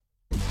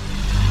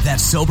That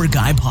Sober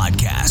Guy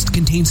podcast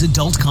contains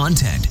adult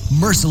content,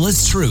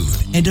 merciless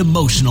truth, and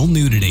emotional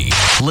nudity.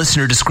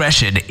 Listener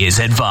discretion is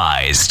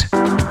advised.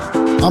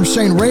 I'm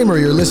Shane Raymer.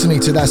 You're listening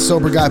to That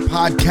Sober Guy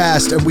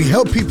podcast, and we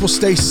help people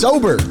stay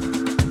sober.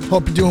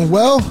 Hope you're doing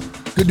well.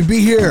 Good to be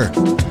here.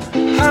 I'm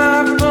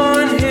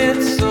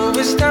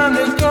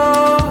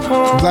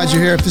glad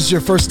you're here. If this is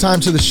your first time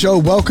to the show,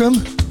 welcome.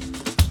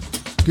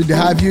 Good to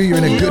have you. You're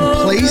in a good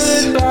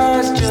place,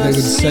 as they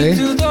would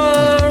say.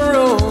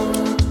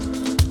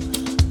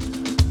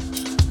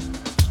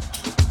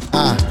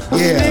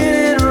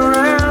 Yeah.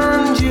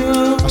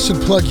 I should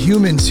plug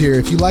Humans here.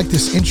 If you like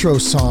this intro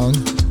song,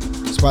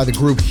 it's by the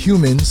group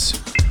Humans.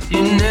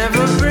 You're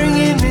never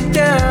bringing me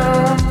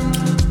down.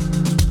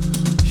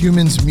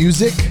 Humans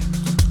Music.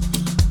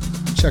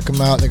 Check them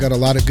out. They got a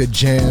lot of good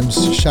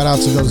jams. Shout out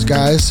to those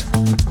guys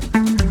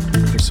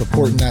for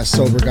supporting That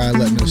Sober Guy,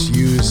 letting us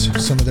use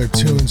some of their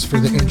tunes for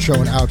the intro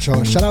and outro.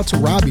 And shout out to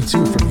Robbie,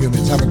 too, from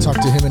Humans. Haven't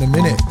talked to him in a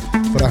minute,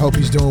 but I hope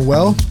he's doing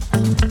well.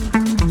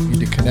 Need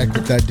to connect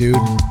with that dude.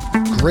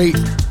 Great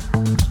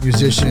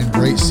musician,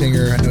 great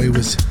singer. I know he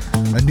was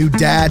a new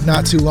dad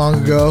not too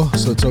long ago,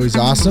 so it's always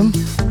awesome.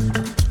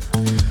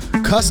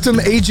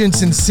 Custom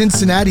agents in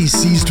Cincinnati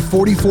seized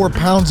 44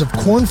 pounds of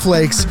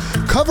cornflakes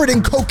covered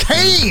in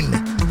cocaine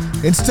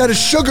instead of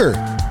sugar.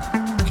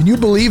 Can you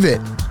believe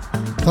it?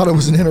 Thought it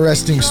was an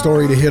interesting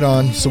story to hit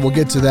on, so we'll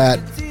get to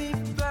that.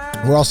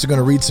 We're also going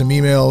to read some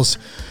emails.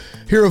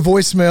 Hear a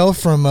voicemail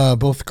from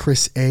both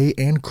Chris A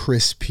and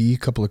Chris P. A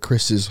couple of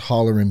Chris's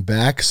hollering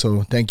back,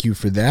 so thank you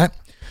for that.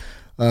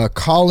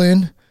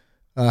 Colin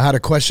had a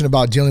question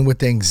about dealing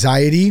with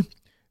anxiety,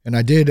 and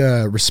I did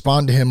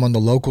respond to him on the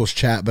locals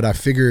chat, but I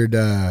figured,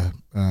 or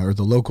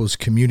the locals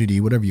community,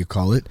 whatever you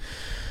call it,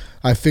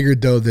 I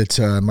figured, though, that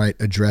I might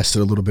address it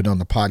a little bit on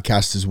the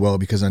podcast as well,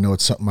 because I know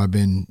it's something I've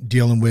been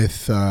dealing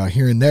with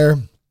here and there,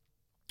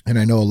 and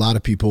I know a lot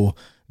of people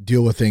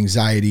deal with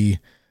anxiety,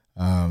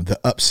 the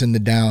ups and the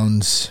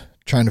downs,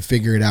 trying to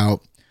figure it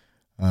out.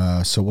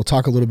 So we'll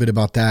talk a little bit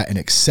about that and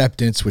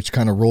acceptance, which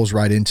kind of rolls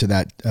right into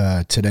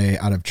that today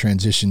out of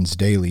Transitions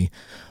Daily,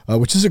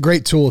 which is a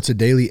great tool. It's a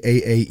daily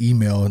AA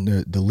email, and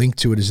the link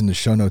to it is in the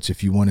show notes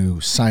if you want to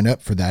sign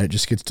up for that. It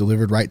just gets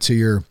delivered right to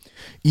your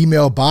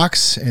email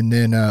box, and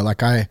then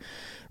like I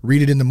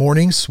read it in the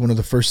mornings. One of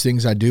the first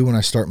things I do when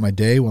I start my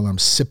day while I'm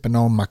sipping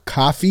on my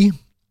coffee.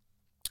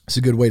 It's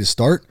a good way to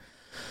start.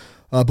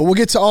 But we'll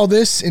get to all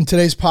this in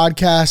today's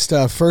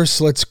podcast.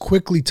 First, let's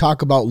quickly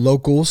talk about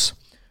locals.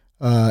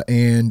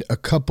 And a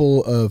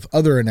couple of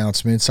other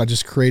announcements. I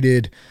just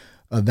created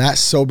That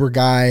Sober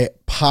Guy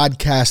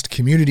podcast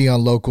community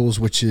on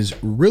locals, which is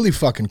really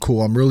fucking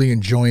cool. I'm really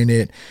enjoying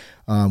it.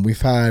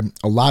 We've had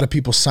a lot of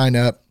people sign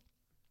up.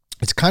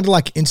 It's kind of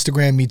like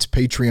Instagram meets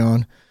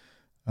Patreon.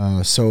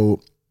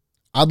 So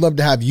I'd love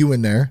to have you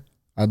in there.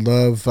 I'd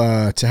love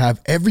to have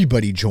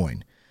everybody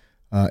join.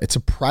 It's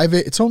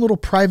its own little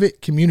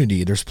private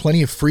community. There's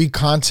plenty of free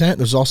content.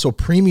 There's also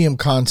premium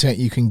content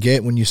you can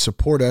get when you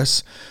support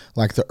us,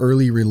 like the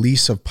early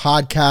release of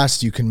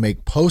podcasts. You can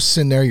make posts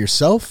in there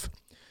yourself.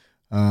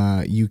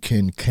 You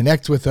can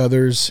connect with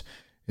others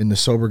in the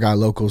Sober Guy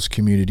Locals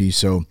community.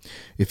 So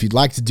if you'd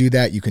like to do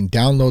that, you can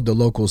download the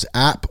Locals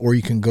app, or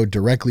you can go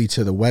directly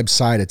to the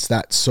website. It's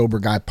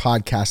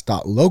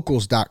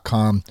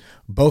thatsoberguypodcast.locals.com.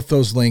 Both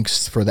those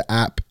links for the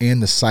app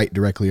and the site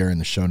directly are in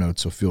the show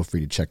notes, so feel free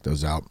to check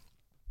those out.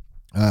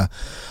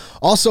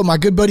 Also, my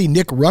good buddy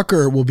Nick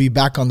Rucker will be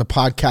back on the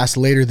podcast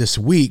later this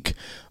week.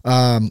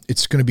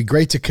 It's going to be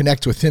great to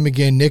connect with him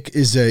again. Nick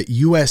is a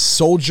U.S.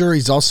 soldier.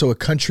 He's also a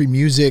country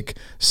music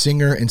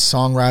singer and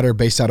songwriter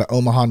based out of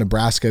Omaha,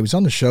 Nebraska. He was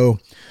on the show.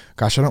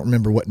 Gosh, I don't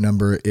remember what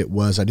number it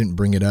was. I didn't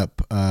bring it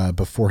up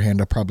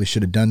beforehand. I probably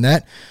should have done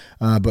that.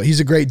 But he's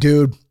a great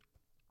dude.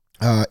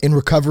 In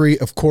recovery,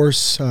 of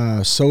course,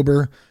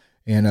 sober.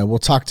 And we'll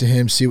talk to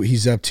him, see what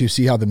he's up to,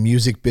 see how the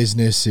music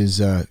business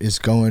is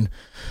going.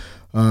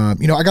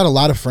 I got a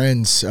lot of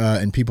friends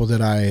and people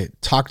that I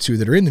talk to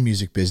that are in the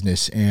music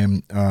business,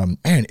 and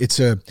man,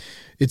 it's a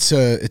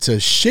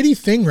shitty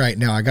thing right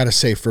now. I got to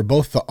say, for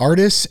both the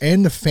artists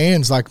and the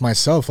fans like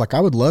myself. Like,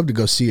 I would love to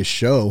go see a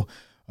show,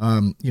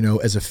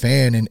 as a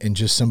fan and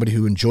just somebody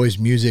who enjoys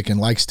music and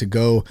likes to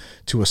go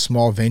to a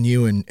small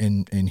venue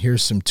and hear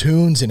some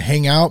tunes and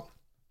hang out.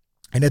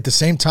 And at the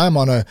same time,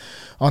 on a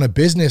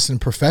business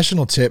and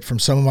professional tip from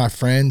some of my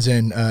friends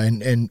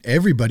and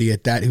everybody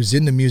at that who's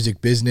in the music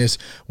business,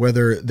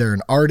 whether they're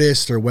an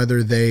artist or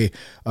whether they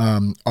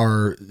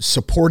are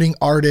supporting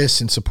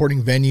artists and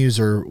supporting venues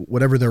or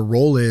whatever their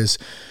role is,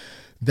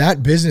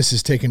 that business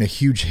has taken a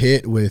huge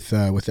hit with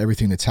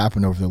everything that's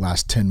happened over the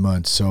last 10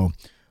 months. So,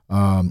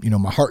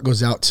 my heart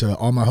goes out to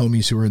all my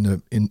homies who are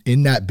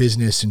in that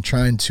business and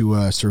trying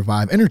to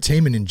survive.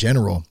 Entertainment in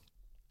general,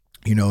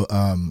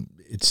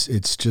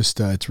 it's just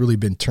it's really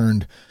been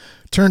turned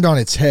on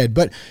its head.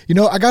 But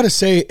I gotta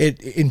say,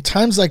 in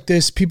times like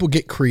this, people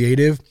get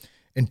creative,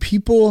 and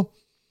people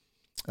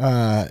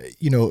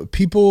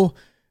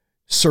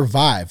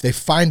survive. They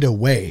find a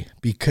way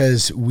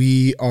because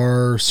we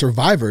are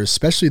survivors,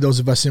 especially those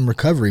of us in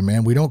recovery,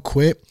 man. We don't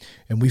quit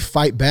and we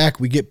fight back.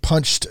 We get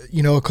punched,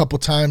 a couple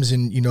times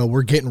and,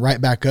 we're getting right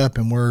back up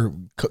and we're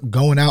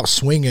going out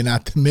swinging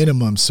at the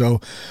minimum.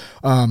 So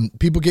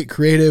people get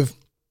creative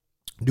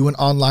doing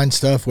online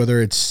stuff,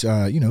 whether it's,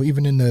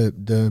 even in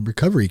the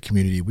recovery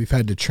community. We've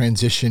had to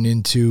transition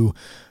into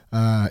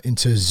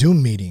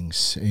Zoom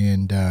meetings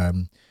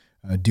and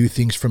do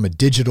things from a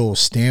digital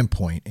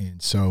standpoint.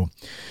 And so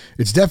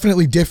it's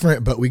definitely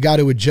different, but we got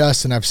to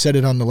adjust. And I've said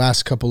it on the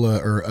last couple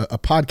of, or a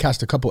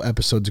podcast a couple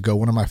episodes ago,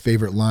 one of my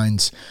favorite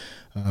lines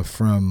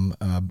from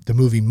the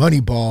movie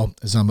Moneyball,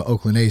 as I'm an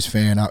Oakland A's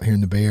fan out here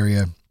in the Bay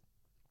Area.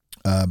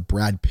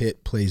 Brad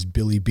Pitt plays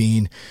Billy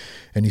Beane,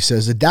 and he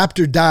says,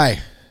 adapt or die,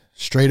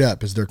 straight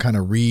up, as they're kind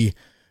of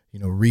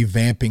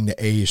revamping the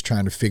A's,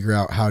 trying to figure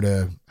out how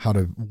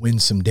to win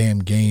some damn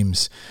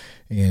games.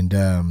 And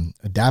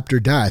adapt or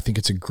die. I think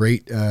it's a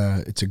great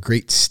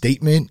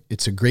statement.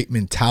 It's a great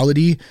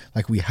mentality.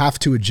 Like, we have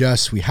to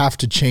adjust. We have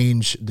to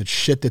change the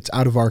shit that's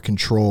out of our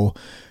control.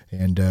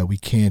 And we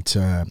can't,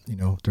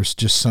 there's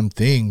just some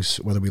things,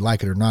 whether we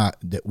like it or not,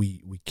 that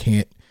we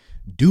can't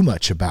do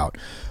much about.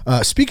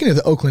 Speaking of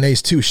the Oakland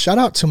A's too, shout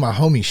out to my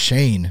homie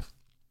Shane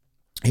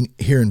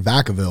here in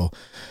Vacaville.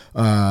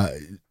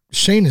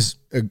 Shane is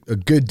a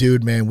good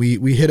dude, man.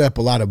 We hit up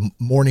a lot of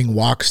morning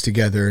walks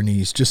together, and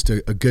he's just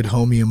a good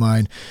homie of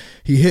mine.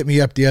 He hit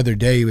me up the other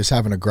day. He was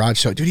having a garage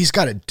show. Dude, he's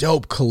got a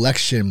dope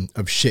collection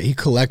of shit. He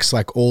collects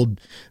like old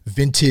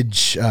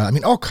vintage,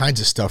 all kinds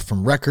of stuff,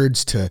 from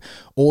records to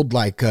old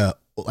like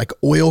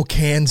oil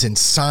cans and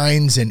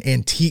signs and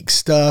antique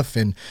stuff.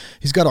 And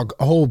he's got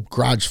a whole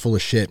garage full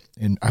of shit.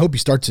 And I hope he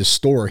starts his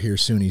store here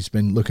soon. He's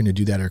been looking to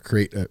do that or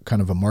create a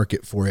kind of a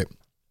market for it,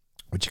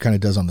 which he kind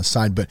of does on the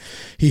side. But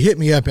he hit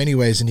me up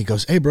anyways, and he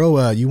goes, hey,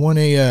 bro, you want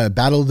a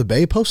Battle of the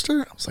Bay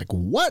poster? I was like,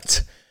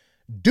 what?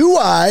 Do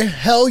I?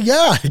 Hell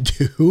yeah, I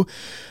do.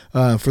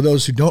 For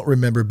those who don't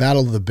remember,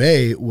 Battle of the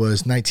Bay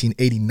was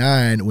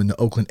 1989 when the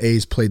Oakland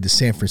A's played the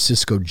San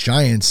Francisco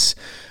Giants,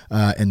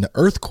 and the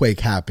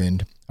earthquake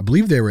happened. I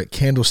believe they were at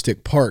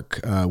Candlestick Park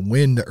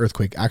when the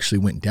earthquake actually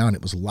went down.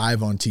 It was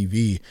live on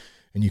TV,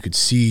 and you could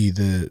see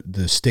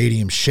the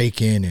stadium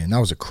shaking, and that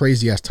was a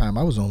crazy-ass time.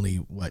 I was only,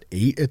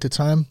 8 at the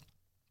time?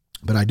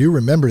 But I do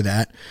remember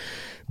that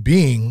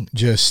being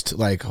just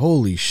like,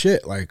 holy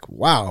shit, like,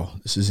 wow,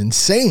 this is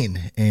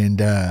insane. And,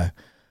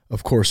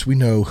 of course, we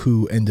know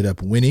who ended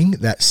up winning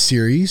that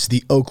series.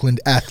 The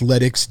Oakland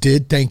Athletics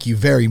did. Thank you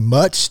very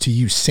much to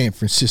you, San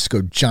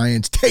Francisco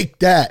Giants. Take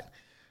that.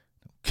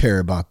 Don't care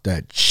about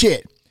that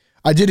shit.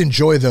 I did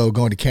enjoy, though,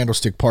 going to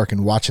Candlestick Park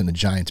and watching the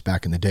Giants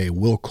back in the day.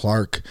 Will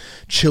Clark,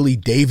 Chili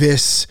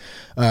Davis,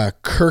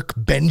 Kirk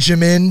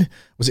Benjamin.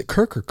 Was it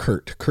Kirk or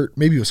Kurt? Kurt,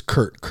 maybe it was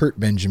Kurt. Kurt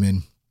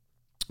Benjamin.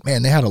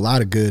 Man, they had a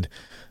lot of good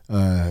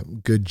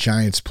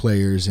Giants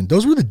players, and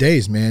those were the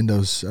days, man.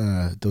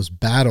 Those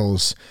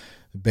battles,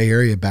 Bay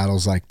Area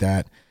battles like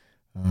that,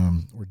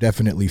 were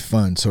definitely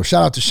fun. So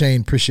shout out to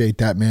Shane, appreciate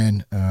that,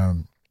 man.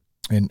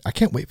 And I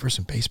can't wait for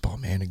some baseball,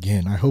 man.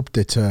 Again, I hope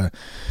that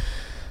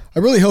I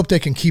really hope they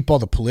can keep all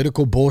the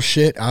political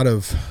bullshit out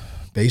of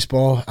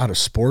baseball, out of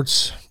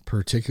sports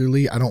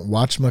particularly. I don't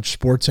watch much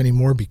sports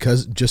anymore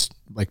because just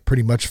like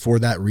pretty much for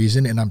that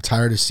reason. And I'm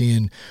tired of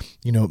seeing,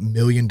 $1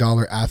 million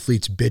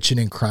athletes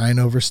bitching and crying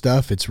over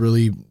stuff.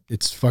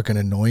 It's fucking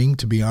annoying,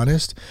 to be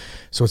honest.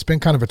 So it's been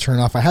kind of a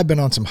turnoff. I have been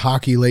on some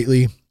hockey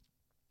lately,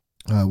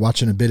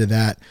 watching a bit of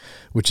that,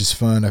 which is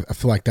fun. I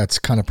feel like that's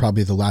kind of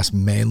probably the last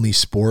manly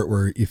sport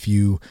where if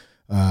you,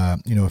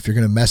 if you're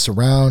going to mess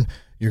around,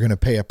 you're going to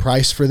pay a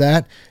price for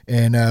that.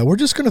 And we're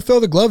just going to throw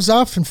the gloves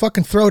off and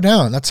fucking throw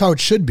down. That's how it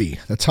should be.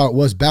 That's how it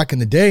was back in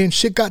the day, and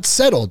shit got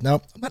settled.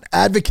 Now, I'm not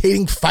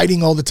advocating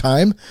fighting all the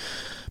time,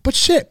 but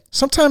shit,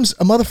 sometimes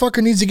a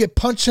motherfucker needs to get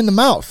punched in the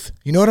mouth.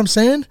 You know what I'm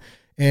saying?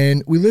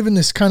 And we live in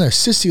this kind of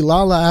sissy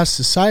lala ass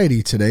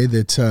society today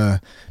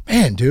that,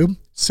 man, dude,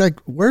 it's like,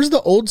 where's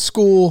the old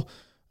school,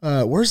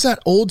 where's that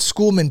old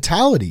school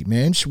mentality,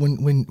 man?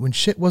 When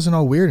shit wasn't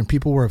all weird and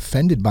people were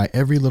offended by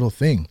every little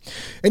thing.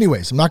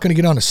 Anyways, I'm not going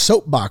to get on a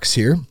soapbox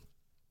here.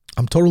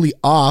 I'm totally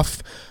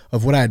off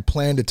of what I had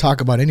planned to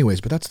talk about anyways,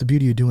 but that's the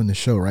beauty of doing the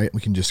show, right?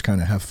 We can just kind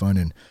of have fun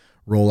and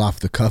roll off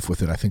the cuff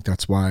with it. I think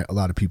that's why a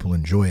lot of people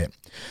enjoy it.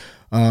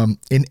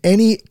 In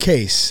any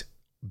case,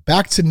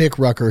 back to Nick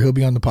Rucker. He'll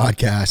be on the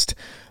podcast.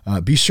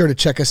 Be sure to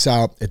check us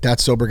out at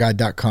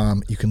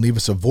thatsoberguy.com. You can leave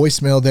us a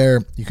voicemail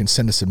there. You can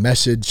send us a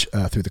message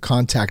through the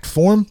contact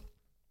form.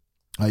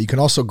 You can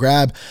also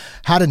grab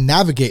How to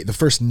Navigate the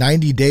First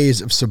 90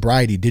 Days of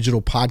Sobriety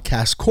digital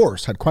podcast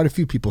course. Had quite a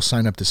few people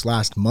sign up this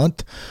last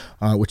month,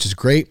 which is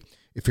great.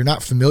 If you're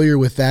not familiar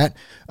with that,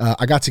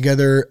 I got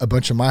together a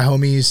bunch of my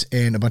homies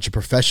and a bunch of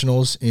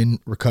professionals in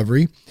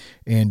recovery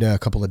and a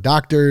couple of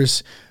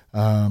doctors.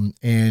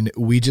 And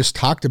we just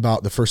talked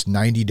about the first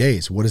 90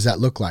 days. What does that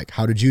look like?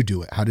 How did you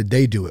do it? How did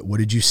they do it? What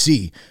did you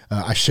see?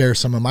 I share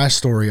some of my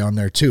story on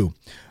there too.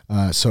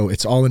 So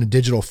it's all in a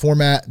digital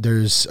format.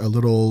 There's a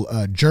little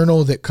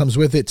journal that comes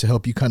with it to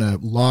help you kind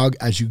of log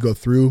as you go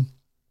through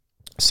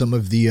some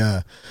of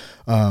the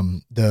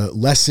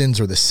lessons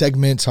or the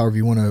segments, however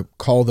you want to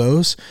call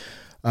those.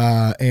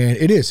 And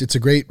it's a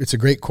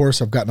great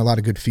course. I've gotten a lot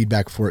of good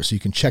feedback for it. So you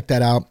can check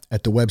that out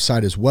at the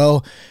website as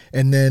well.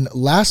 And then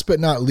last but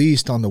not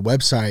least, on the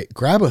website,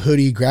 grab a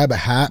hoodie, grab a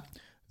hat.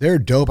 They're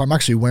dope. I'm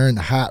actually wearing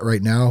the hat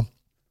right now.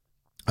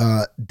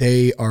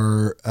 They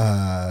are,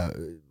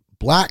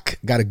 black,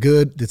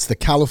 it's the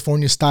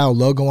California style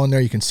logo on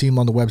there. You can see them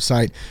on the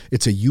website.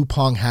 It's a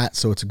Yupong hat,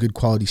 so it's a good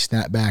quality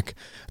snapback.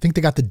 I think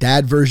they got the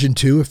dad version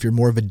too. If you're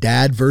more of a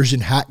dad version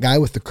hat guy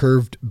with the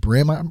curved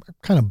brim, I'm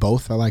kind of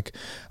both. I like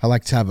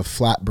to have a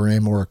flat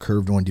brim or a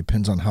curved one.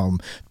 Depends on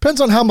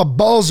how my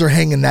balls are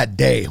hanging that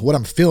day, what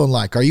I'm feeling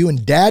like. Are you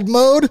in dad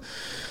mode?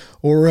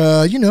 Or,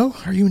 are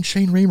you in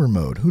Shane Raymer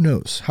mode? Who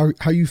knows?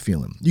 How you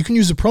feeling? You can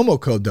use the promo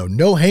code though.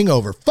 No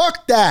hangover.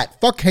 Fuck that.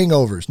 Fuck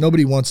hangovers.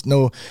 Nobody wants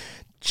no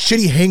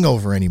shitty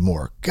hangover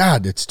anymore.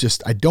 God, it's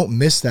just, I don't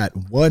miss that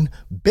one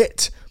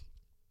bit.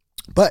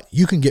 But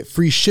you can get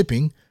free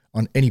shipping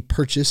on any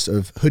purchase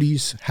of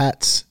hoodies,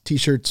 hats,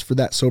 t-shirts for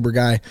that sober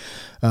guy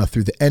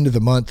through the end of the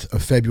month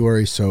of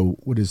February. So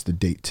what is the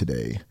date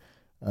today?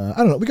 I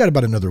don't know. We got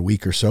about another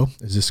week or so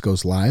as this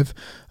goes live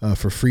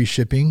for free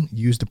shipping.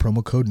 Use the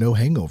promo code No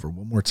Hangover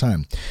one more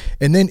time.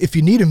 And then if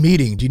you need a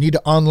meeting, do you need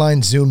an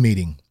online Zoom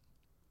meeting?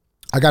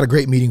 I got a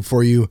great meeting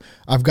for you.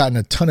 I've gotten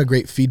a ton of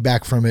great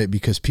feedback from it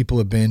because people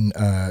have been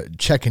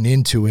checking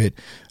into it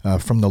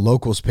from the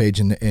locals page.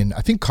 And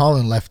I think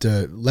Colin left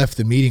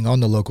the meeting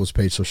on the locals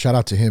page. So shout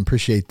out to him.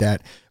 Appreciate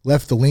that.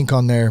 Left the link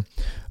on there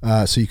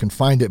so you can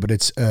find it. But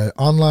it's an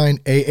online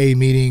AA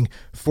meeting,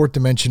 Fourth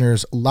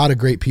Dimensioners. A lot of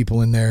great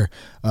people in there.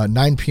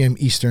 9 p.m.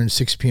 Eastern,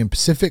 6 p.m.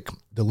 Pacific.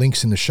 The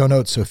link's in the show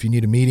notes. So if you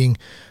need a meeting,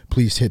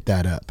 please hit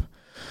that up.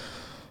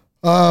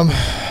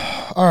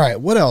 All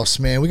right, what else,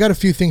 man? We got a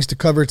few things to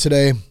cover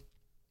today.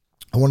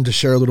 I wanted to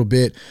share a little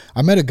bit.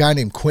 I met a guy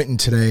named Quentin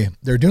today.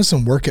 They're doing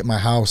some work at my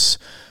house.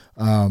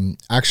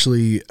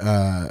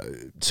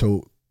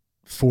 So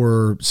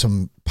for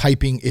some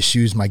piping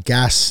issues, my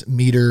gas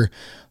meter,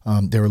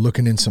 they were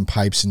looking in some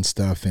pipes and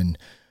stuff, and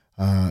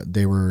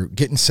they were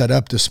getting set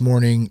up this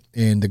morning,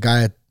 and the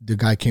guy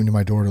came to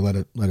my door to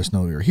let us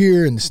know we were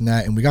here and this and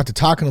that, and we got to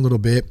talking a little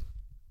bit,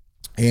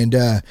 and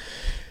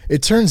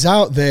it turns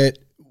out that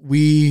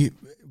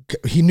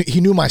he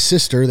knew my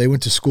sister. They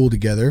went to school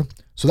together.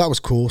 So that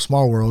was cool.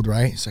 Small world,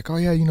 right? He's like, oh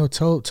yeah,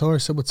 tell her I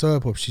said what's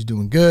up. Hope she's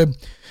doing good.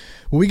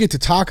 Well, we get to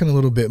talking a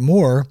little bit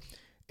more.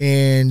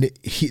 And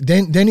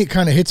then it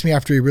kind of hits me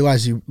after he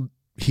realized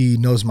he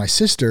knows my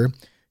sister.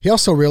 He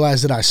also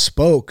realized that I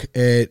spoke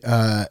at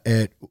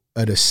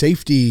a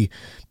safety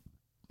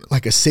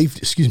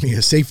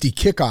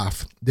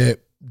kickoff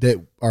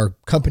that our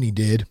company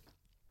did.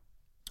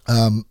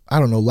 I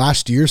don't know,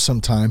 last year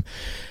sometime.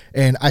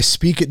 And I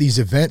speak at these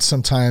events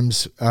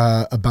sometimes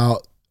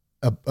about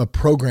a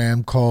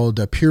program called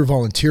a Peer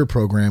Volunteer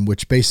Program,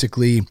 which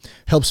basically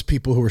helps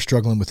people who are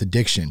struggling with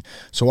addiction.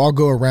 So I'll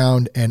go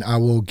around and I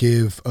will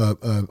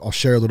I'll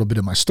share a little bit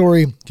of my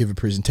story, give a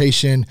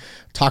presentation,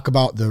 talk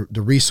about the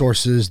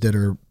resources that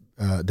are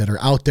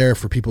out there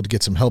for people to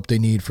get some help they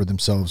need for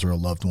themselves or a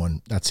loved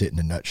one. That's it in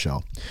a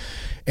nutshell.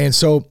 And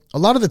so a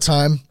lot of the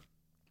time,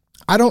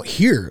 I don't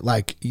hear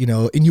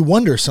and you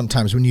wonder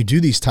sometimes when you do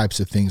these types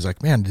of things,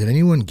 like, man, did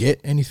anyone get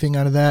anything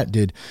out of that?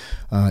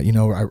 I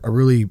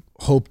really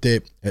hope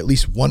that at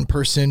least one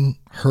person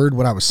heard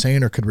what I was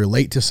saying or could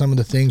relate to some of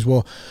the things.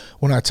 Well,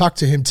 when I talked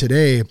to him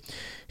today,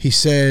 he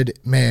said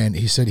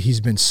he's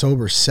been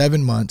sober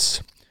 7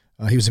 months.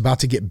 He was about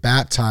to get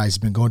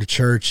baptized, been going to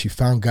church. He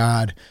found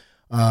God,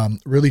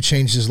 really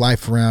changed his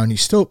life around.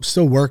 He's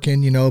still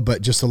working,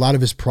 but just a lot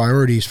of his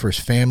priorities for his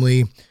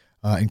family,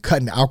 and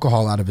cutting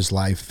alcohol out of his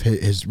life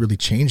has really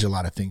changed a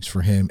lot of things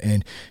for him.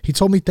 And he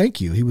told me, thank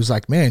you. He was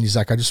like, man,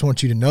 I just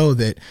want you to know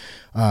that,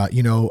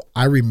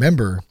 I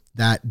remember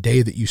that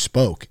day that you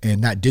spoke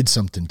and that did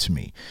something to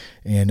me.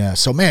 And,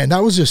 so man,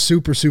 that was just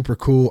super, super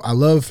cool. I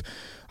love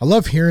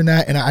hearing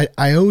that. And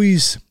I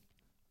always,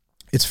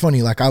 it's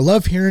funny, like I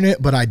love hearing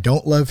it, but I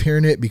don't love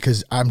hearing it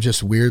because I'm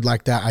just weird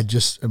like that. I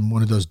just am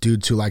one of those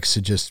dudes who likes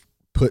to just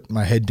put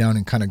my head down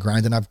and kind of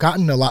grind. And I've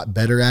gotten a lot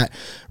better at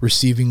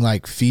receiving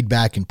like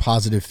feedback and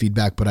positive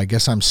feedback, but I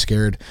guess I'm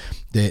scared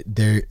that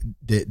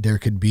there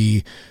could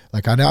be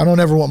like, I don't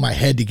ever want my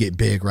head to get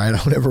big, right? I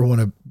don't ever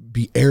want to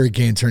be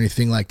arrogant or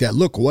anything like that.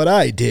 Look what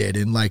I did.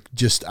 And like,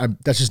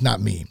 that's just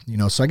not me,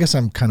 So I guess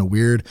I'm kind of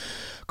weird.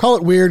 Call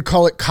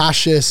it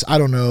cautious. I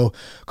don't know.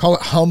 Call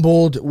it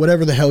humbled,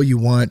 whatever the hell you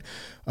want.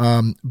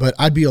 But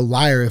I'd be a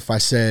liar if I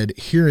said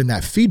hearing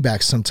that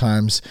feedback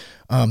sometimes,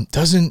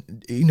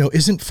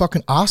 isn't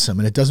fucking awesome.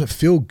 And it doesn't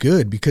feel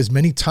good because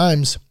many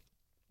times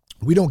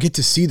we don't get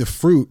to see the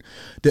fruit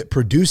that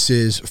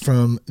produces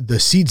from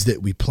the seeds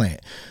that we plant.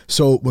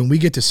 So when we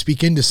get to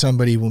speak into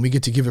somebody, when we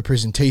get to give a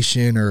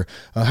presentation or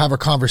have a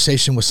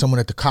conversation with someone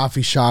at the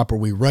coffee shop, or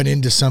we run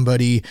into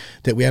somebody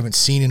that we haven't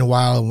seen in a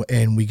while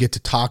and we get to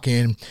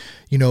talking,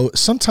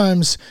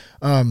 sometimes,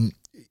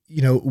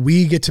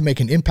 we get to make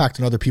an impact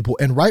on other people,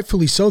 and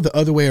rightfully so the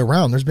other way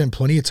around. There's been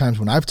plenty of times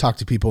when I've talked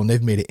to people and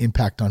they've made an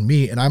impact on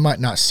me, and I might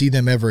not see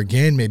them ever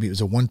again. Maybe it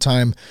was a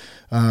one-time,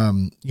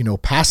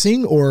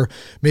 passing, or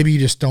maybe you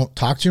just don't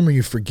talk to them or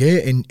you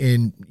forget, and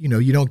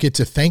you don't get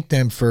to thank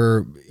them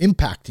for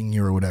impacting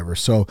you or whatever.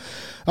 So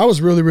that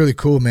was really, really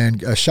cool, man.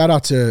 Shout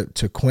out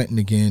to Quentin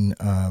again,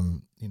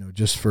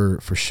 just for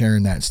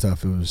sharing that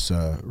stuff. It was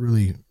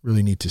really,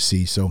 really neat to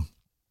see. So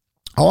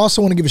I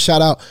also want to give a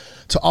shout out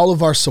to all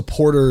of our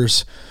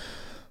supporters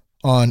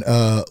on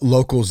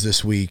Locals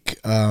this week.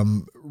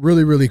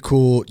 Really, really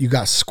cool. You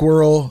got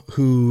Squirrel,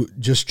 who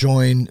just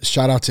joined.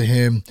 Shout out to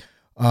him.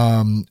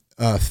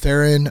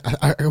 Theron.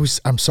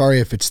 I'm sorry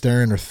if it's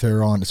Theron or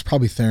Theron. It's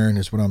probably Theron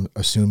is what I'm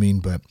assuming.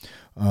 But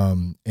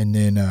and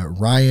then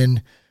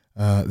Ryan,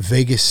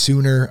 Vegas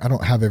Sooner. I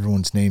don't have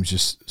everyone's names,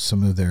 just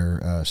some of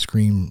their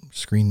screen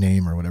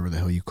name or whatever the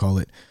hell you call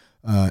it.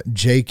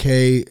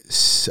 JK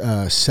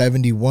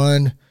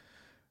 71.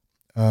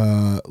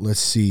 Let's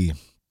see.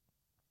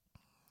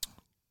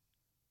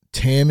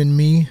 Tam and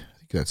me. I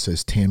think that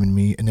says Tam and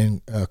me. And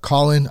then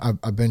Colin.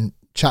 I've been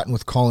chatting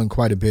with Colin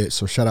quite a bit,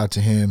 so shout out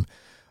to him.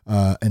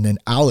 And then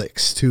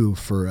Alex too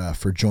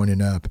for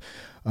joining up.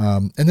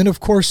 And then of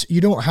course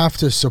you don't have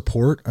to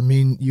support. I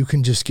mean, you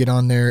can just get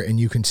on there and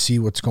you can see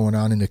what's going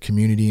on in the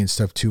community and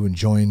stuff too, and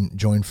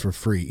join for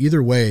free.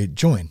 Either way,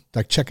 join.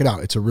 Like, check it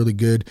out. It's a really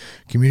good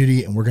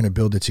community, and we're going to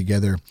build it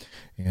together,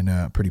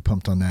 and pretty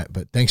pumped on that.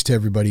 But thanks to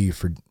everybody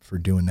for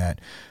doing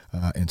that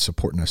and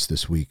supporting us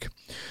this week.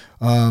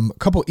 A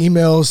couple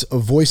emails, a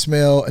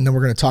voicemail, and then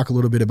we're going to talk a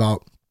little bit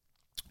about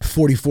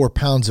 44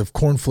 pounds of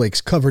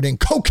cornflakes covered in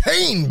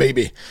cocaine,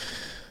 baby.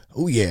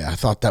 Oh yeah, I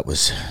thought that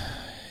was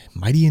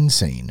mighty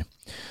insane.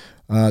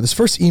 This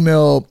first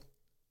email,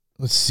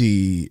 let's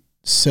see,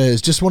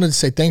 says, just wanted to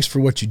say thanks for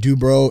what you do,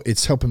 bro.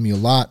 It's helping me a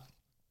lot.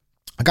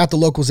 I got the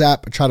Locals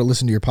app. I try to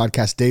listen to your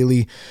podcast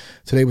daily.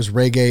 Today was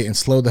reggae and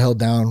slow the hell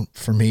down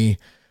for me.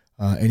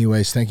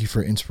 Anyways, thank you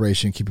for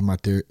inspiration, keeping my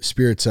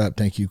spirits up.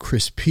 Thank you,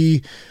 Chris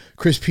P.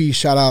 Chris P,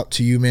 shout out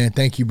to you, man.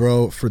 Thank you,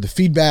 bro, for the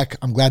feedback.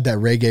 I'm glad that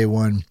reggae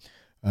one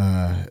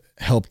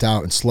helped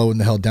out and slowing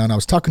the hell down. I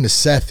was talking to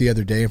Seth the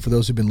other day, and for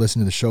those who've been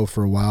listening to the show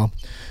for a while,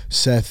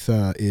 Seth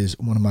is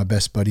one of my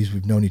best buddies.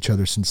 We've known each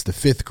other since the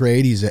 5th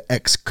grade. He's an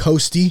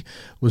ex-Coastie,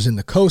 was in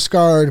the Coast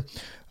Guard,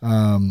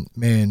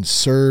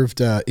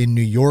 served in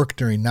New York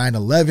during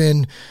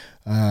 9/11,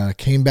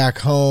 came back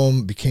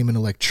home, became an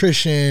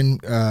electrician,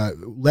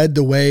 led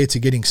the way to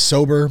getting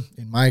sober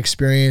in my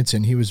experience,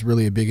 and he was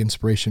really a big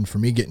inspiration for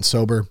me getting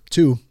sober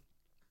too.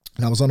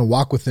 And I was on a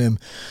walk with him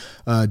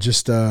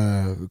just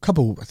a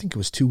couple, I think it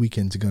was 2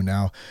 weekends ago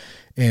now.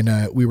 And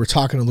we were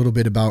talking a little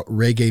bit about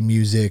reggae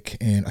music.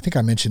 And I think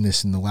I mentioned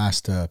this in the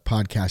last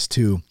podcast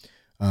too.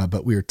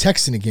 But we were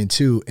texting again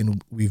too.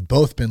 And we've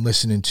both been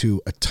listening to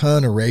a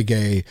ton of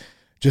reggae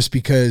just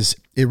because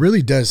it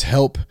really does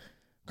help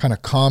kind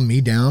of calm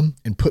me down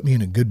and put me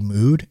in a good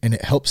mood. And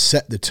it helps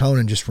set the tone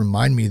and just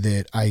remind me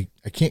that I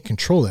can't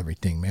control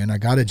everything, man. I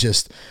gotta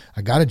just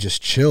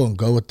chill and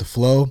go with the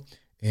flow.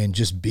 And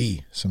just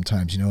be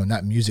sometimes, and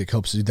that music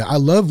helps to do that. I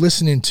love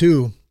listening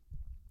to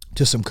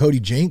some Cody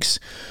Jinks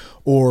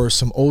or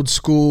some old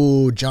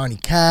school Johnny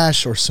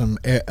Cash or some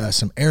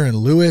Aaron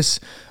Lewis.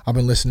 I've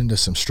been listening to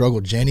some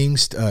Struggle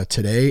Jennings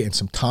today and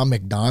some Tom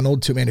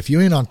McDonald too. Man, if you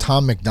ain't on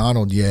Tom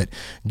McDonald yet,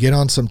 get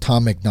on some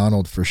Tom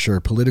McDonald for sure.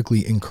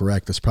 Politically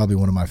Incorrect. That's probably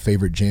one of my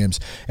favorite jams.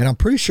 And I'm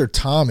pretty sure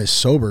Tom is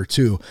sober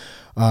too.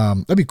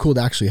 That'd be cool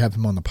to actually have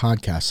him on the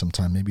podcast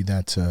sometime. Maybe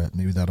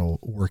that'll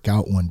work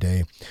out one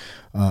day.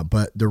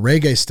 But the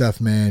reggae stuff,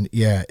 man,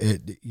 yeah,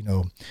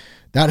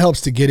 that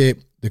helps to get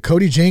it. The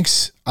Cody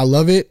Jinks, I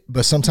love it,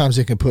 but sometimes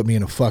it can put me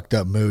in a fucked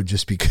up mood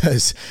just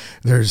because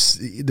there's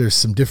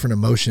some different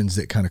emotions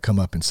that kind of come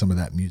up in some of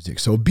that music.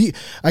 So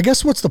I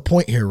guess what's the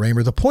point here,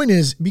 Raymer? The point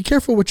is, be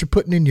careful what you're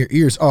putting in your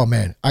ears. Oh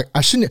man, I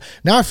shouldn't.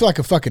 Now I feel like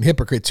a fucking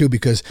hypocrite too,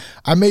 because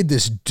I made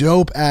this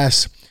dope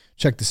ass,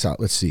 check this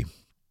out. Let's see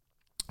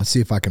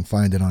if I can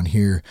find it on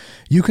here.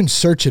 You can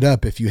search it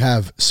up if you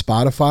have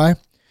Spotify.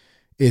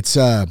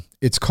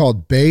 It's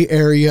called Bay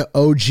Area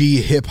OG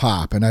Hip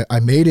Hop. And I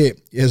made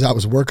it as I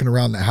was working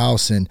around the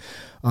house, and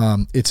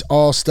it's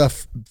all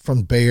stuff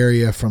from Bay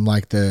Area from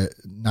like the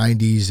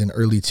 90s and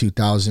early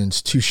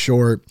 2000s. Too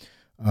Short,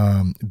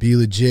 Be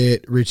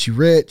Legit, Richie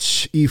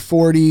Rich,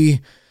 E40,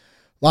 a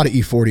lot of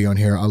E40 on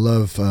here. I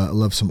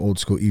love some old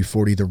school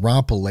E40. The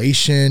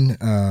Rompilation,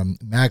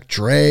 Mac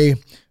Dre,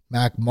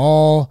 Mac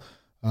Mall,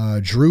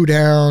 Drew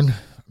Down,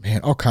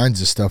 man, all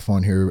kinds of stuff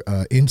on here.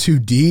 Into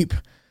Deep.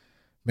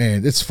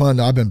 Man, it's fun.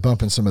 I've been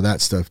bumping some of that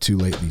stuff too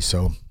lately.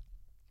 So,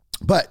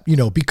 but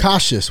be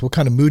cautious what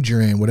kind of mood you're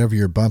in, whatever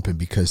you're bumping,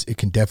 because it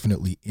can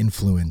definitely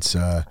influence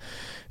your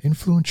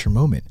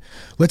moment.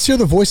 Let's hear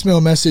the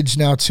voicemail message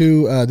now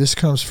too. This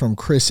comes from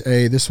Chris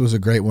A. This was a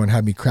great one.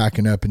 Had me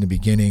cracking up in the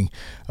beginning.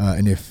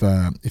 And if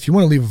you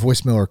want to leave a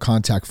voicemail or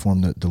contact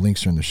form, the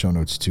links are in the show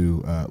notes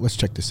too. Let's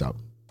check this out.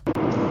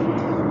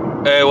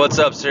 Hey, what's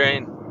up,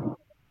 Serene?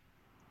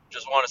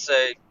 Just want to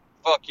say,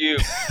 fuck you.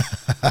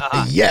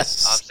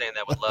 Yes. I'm saying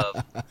that with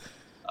love.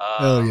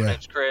 Hell yeah. My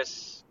name's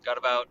Chris. Got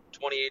about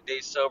 28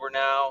 days sober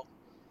now.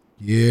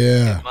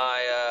 Yeah. Hit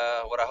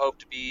my what I hope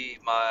to be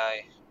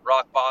my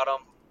rock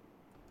bottom.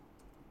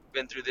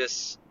 Been through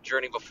this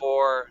journey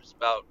before. It's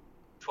about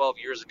 12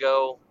 years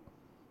ago.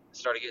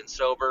 Started getting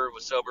sober.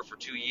 Was sober for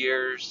 2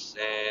 years,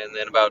 and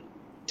then about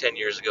 10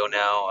 years ago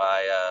now,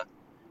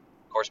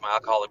 of course, my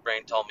alcoholic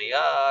brain told me,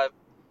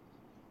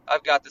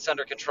 I've got this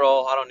under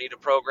control. I don't need a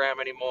program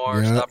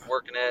anymore. Yeah. Stopped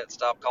working it.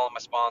 Stopped calling my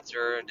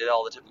sponsor, and did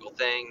all the typical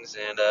things.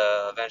 And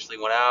eventually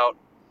went out.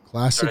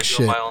 Classic Started shit.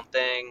 doing my own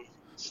thing.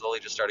 Slowly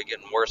just started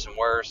getting worse and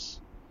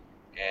worse.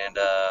 And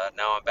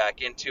now I'm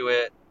back into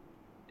it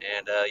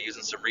and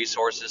using some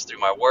resources through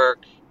my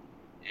work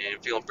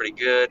and feeling pretty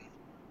good.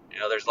 You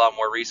know, there's a lot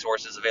more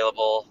resources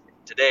available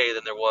today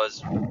than there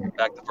was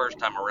back the first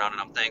time around, and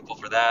I'm thankful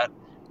for that.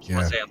 Just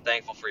want to say I'm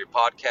thankful for your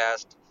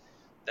podcast.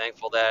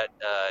 Thankful that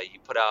you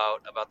put out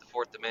about the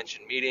Fourth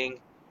Dimension meeting.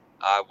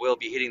 I will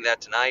be hitting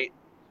that tonight.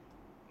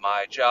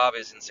 My job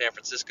is in San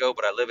Francisco,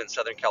 but I live in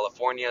Southern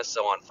California,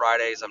 so on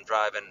Fridays I'm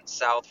driving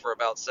south for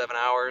about 7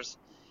 hours,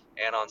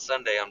 and on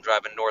Sunday I'm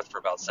driving north for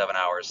about 7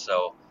 hours.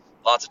 So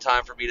lots of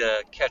time for me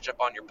to catch up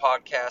on your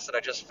podcast that I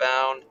just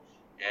found,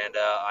 and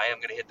I am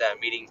going to hit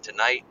that meeting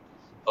tonight.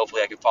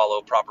 Hopefully I can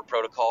follow proper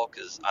protocol,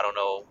 because I don't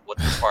know what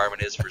the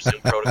requirement is for Zoom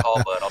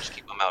protocol, but I'll just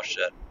keep my mouth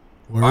shut.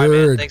 Word. All right,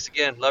 man. Thanks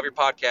again. Love your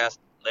podcast.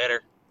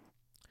 Later.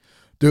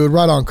 Dude,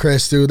 right on,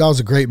 Chris, dude. That was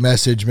a great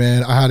message,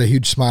 man. I had a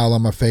huge smile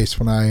on my face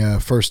when I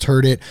first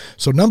heard it.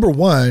 So number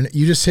one,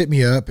 you just hit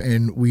me up,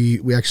 and we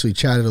actually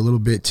chatted a little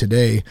bit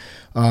today,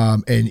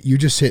 and you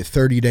just hit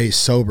 30 days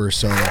sober.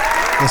 So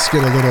let's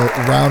get a little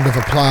round of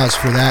applause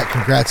for that.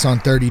 Congrats on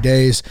 30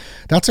 days.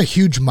 That's a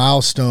huge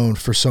milestone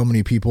for so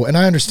many people. And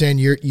I understand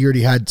you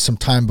already had some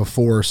time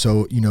before,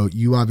 so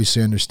you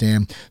obviously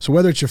understand. So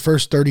whether it's your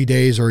first 30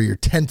 days or your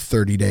 10th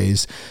 30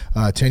 days,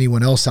 to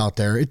anyone else out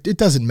there, it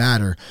doesn't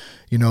matter.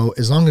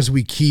 As long as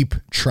we keep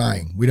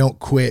trying, we don't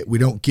quit, we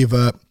don't give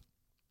up,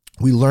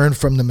 we learn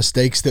from the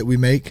mistakes that we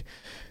make.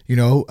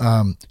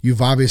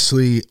 You've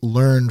obviously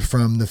learned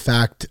from the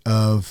fact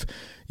of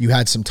you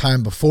had some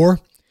time before,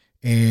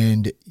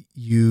 and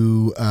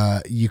you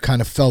kind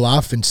of fell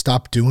off and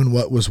stopped doing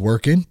what was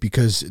working,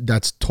 because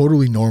that's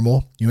totally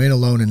normal. You ain't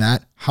alone in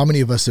that. How many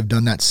of us have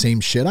done that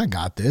same shit? I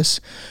got this.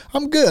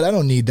 I'm good. I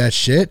don't need that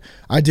shit.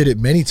 I did it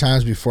many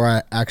times before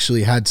I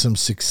actually had some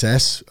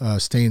success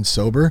staying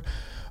sober.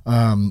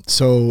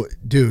 So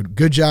dude,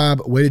 good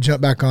job. Way to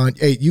jump back on.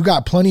 Hey, you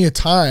got plenty of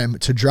time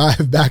to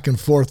drive back and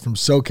forth from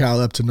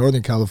SoCal up to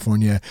Northern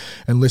California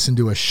and listen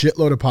to a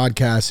shitload of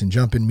podcasts and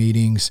jump in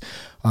meetings.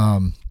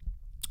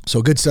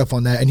 So good stuff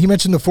on that. And he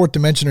mentioned the Fourth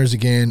Dimensioners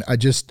again. I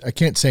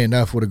can't say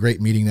enough what a great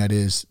meeting that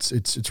is.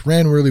 It's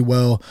ran really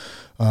well.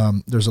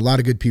 There's a lot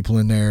of good people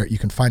in there. You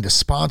can find a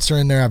sponsor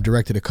in there. I've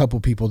directed a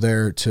couple people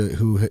there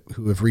who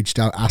have reached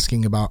out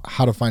asking about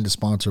how to find a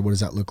sponsor. What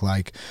does that look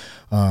like?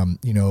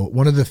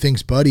 One of the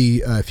things, Buddy,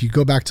 if you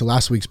go back to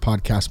last week's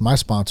podcast, my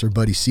sponsor,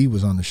 Buddy C,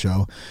 was on the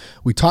show.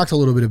 We talked a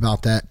little bit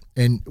about that.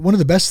 And one of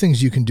the best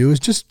things you can do is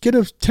just get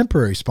a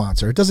temporary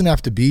sponsor. It doesn't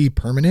have to be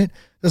permanent.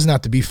 It doesn't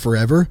have to be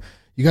forever.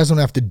 You guys don't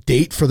have to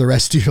date for the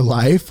rest of your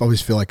life. I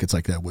always feel like it's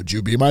like that. Would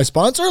you be my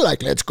sponsor?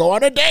 Like, let's go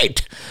on a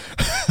date.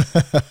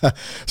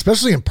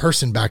 Especially in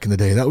person back in the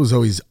day. That was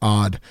always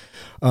odd.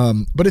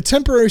 But a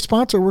temporary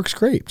sponsor works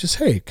great. Just,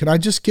 hey, can I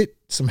just get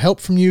some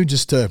help from you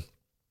just to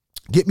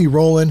get me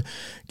rolling,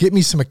 get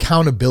me some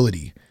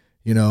accountability,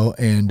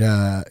 and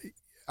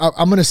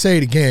I'm going to say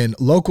it again.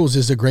 Locals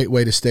is a great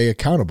way to stay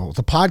accountable.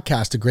 The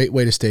podcast, a great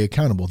way to stay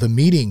accountable. The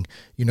meeting,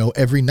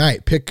 every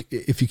night.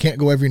 If you can't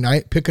go every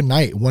night, pick a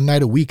night, one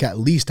night a week at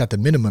least at the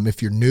minimum.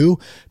 If you're new,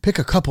 pick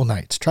a couple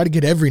nights. Try to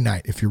get every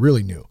night if you're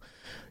really new,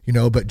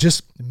 but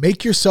just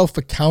make yourself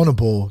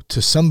accountable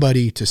to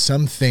somebody, to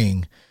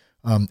something,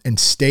 and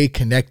stay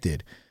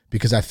connected.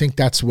 Because I think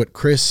that's what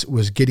Chris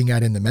was getting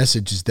at in the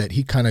message, is that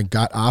he kind of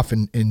got off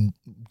and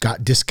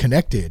got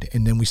disconnected.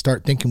 And then we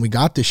start thinking we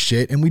got this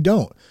shit, and we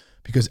don't.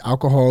 Because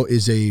alcohol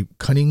is a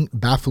cunning,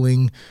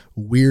 baffling,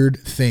 weird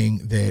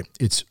thing that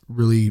it's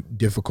really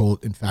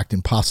difficult, in fact,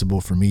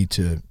 impossible for me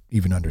to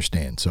even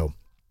understand. So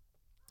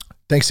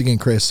thanks again,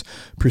 Chris.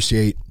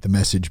 Appreciate the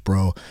message,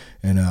 bro.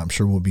 And I'm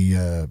sure we'll be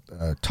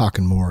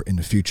talking more in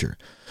the future.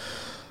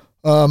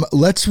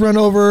 Let's run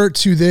over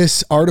to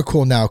this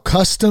article now.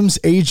 Customs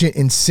agent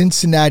in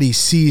Cincinnati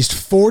seized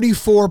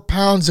 44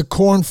 pounds of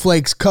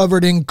cornflakes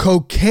covered in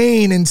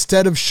cocaine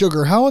instead of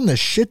sugar. How in the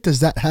shit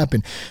does that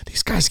happen?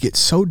 These guys get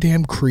so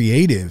damn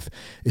creative.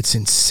 It's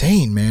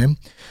insane, man.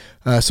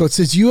 So it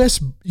says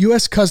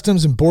U.S.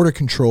 Customs and Border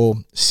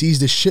Control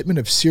seized a shipment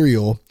of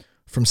cereal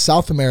from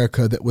South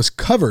America that was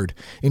covered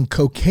in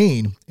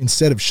cocaine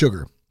instead of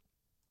sugar.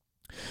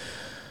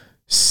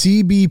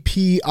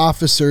 CBP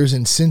officers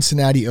in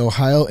Cincinnati,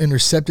 Ohio,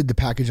 intercepted the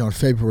package on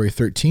February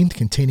 13th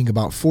containing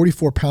about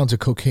 44 pounds of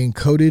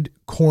cocaine-coated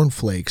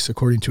cornflakes,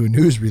 according to a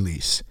news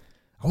release.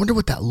 I wonder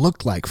what that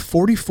looked like.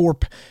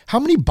 How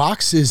many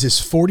boxes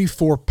is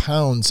 44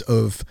 pounds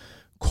of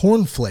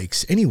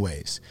cornflakes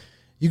anyways?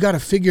 You got to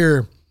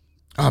figure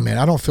Oh, man,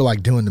 I don't feel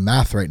like doing the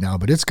math right now,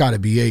 but it's got to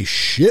be a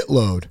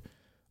shitload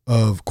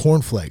of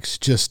cornflakes.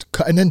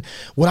 And then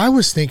what I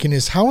was thinking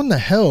is, how in the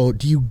hell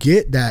do you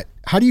get that?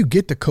 How do you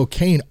get the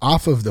cocaine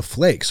off of the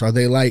flakes? Are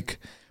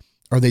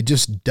they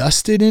just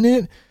dusted in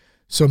it?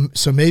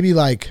 So maybe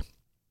like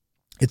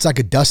it's like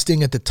a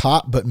dusting at the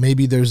top, but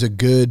maybe there's a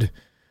good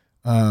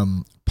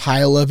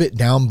pile of it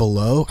down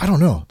below. I don't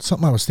know.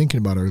 Something I was thinking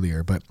about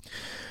earlier. But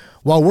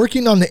while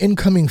working on the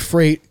incoming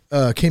freight,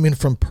 came in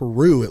from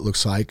Peru, it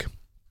looks like.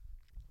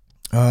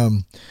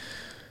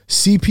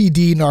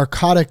 CPD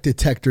narcotic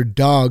detector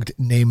dog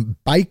named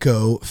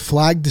Baiko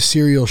flagged the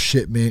cereal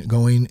shipment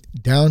going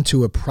down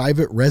to a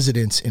private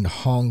residence in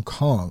Hong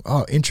Kong.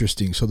 Oh,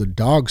 interesting. So the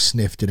dog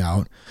sniffed it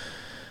out,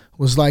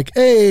 was like,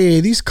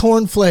 hey, these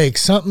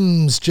cornflakes,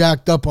 something's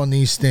jacked up on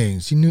these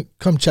things.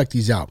 Come check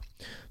these out.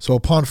 So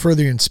upon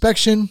further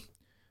inspection,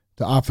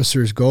 the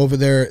officers go over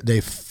there.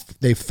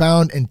 They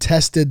found and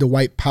tested the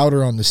white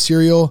powder on the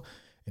cereal,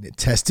 and it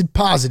tested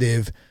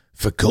positive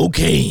for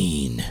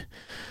cocaine.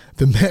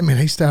 I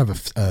used to have a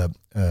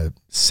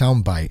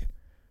soundbite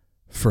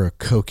for a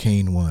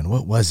cocaine one.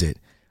 What was it?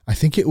 I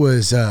think it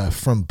was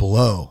from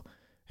Blow.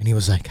 And he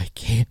was like, I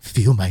can't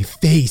feel my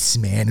face,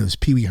 man. It was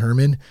Pee Wee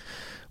Herman.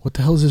 What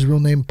the hell is his real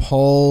name?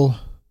 Paul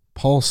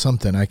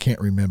something. I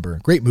can't remember.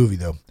 Great movie,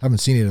 though. Haven't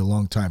seen it in a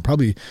long time.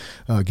 Probably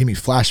give me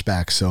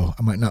flashbacks, so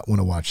I might not want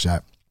to watch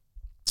that.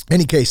 In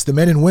any case, the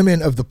men and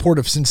women of the Port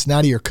of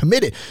Cincinnati are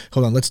committed.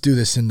 Hold on, let's do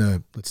this in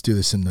the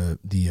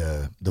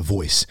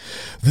voice.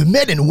 The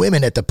men and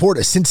women at the Port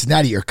of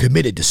Cincinnati are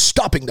committed to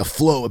stopping the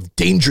flow of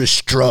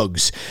dangerous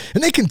drugs,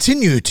 and they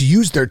continue to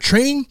use their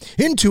training,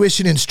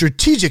 intuition, and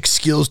strategic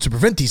skills to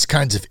prevent these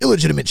kinds of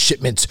illegitimate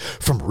shipments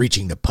from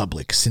reaching the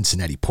public.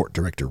 Cincinnati Port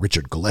Director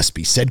Richard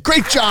Gillespie said,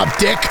 "Great job,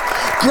 Dick.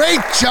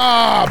 Great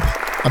job."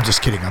 I'm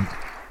just kidding.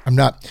 I'm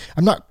not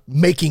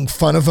making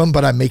fun of him,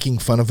 but I'm making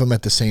fun of him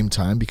at the same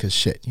time because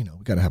shit, we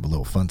got to have a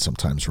little fun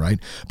sometimes, right?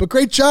 But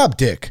great job,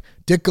 Dick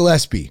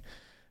Gillespie.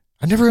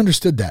 I never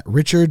understood that.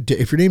 Richard,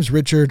 if your name's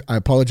Richard, I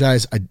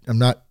apologize. I'm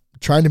not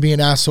trying to be an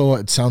asshole.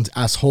 It sounds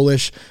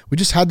asshole-ish. We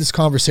just had this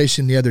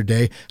conversation the other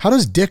day. How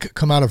does Dick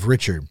come out of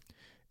Richard?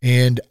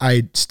 And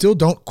I still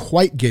don't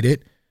quite get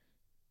it.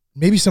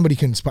 Maybe somebody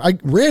can,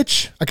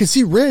 Rich, I can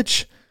see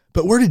Rich.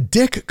 But where did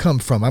Dick come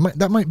from?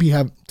 That might be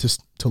have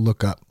to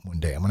look up one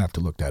day. I'm going to have to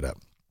look that up.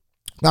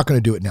 Not going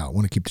to do it now. I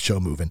want to keep the show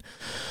moving.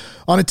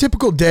 On a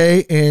typical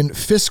day in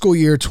fiscal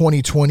year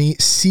 2020,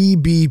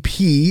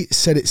 CBP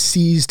said it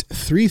seized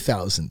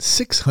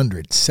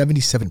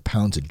 3,677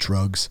 pounds of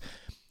drugs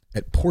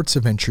at ports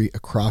of entry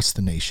across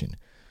the nation.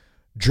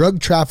 Drug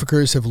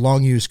traffickers have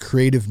long used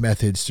creative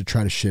methods to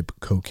try to ship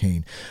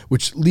cocaine,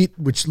 which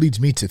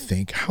leads me to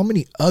think, how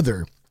many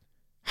other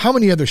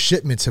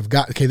shipments have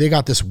got, okay, they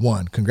got this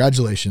one.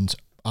 Congratulations.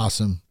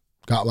 Awesome.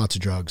 Got lots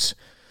of drugs.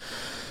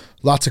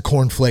 Lots of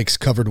cornflakes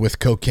covered with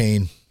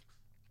cocaine.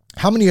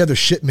 How many other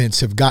shipments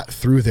have got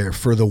through there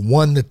for the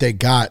one that they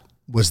got?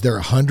 Was there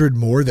 100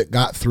 more that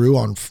got through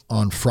on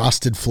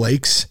Frosted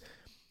Flakes?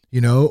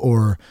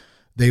 Or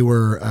they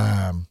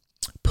were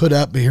put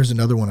up. But here's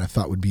another one I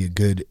thought would be a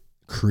good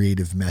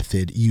creative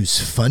method.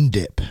 Use Fun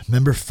Dip.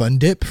 Remember Fun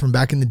Dip from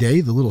back in the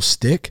day, the little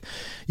stick?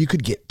 You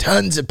could get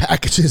tons of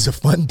packages of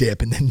Fun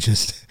Dip and then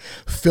just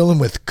fill them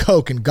with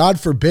Coke, and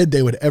God forbid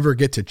they would ever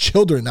get to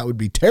children. That would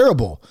be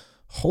terrible.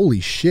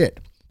 Holy shit.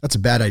 That's a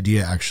bad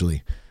idea,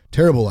 actually.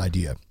 Terrible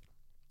idea.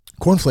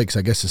 Cornflakes,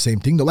 I guess the same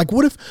thing. Like,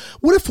 what if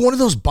one of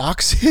those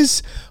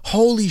boxes,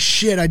 holy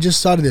shit, I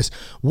just thought of this.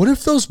 What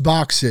if those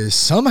boxes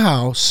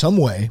somehow, some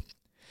way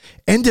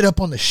ended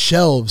up on the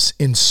shelves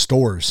in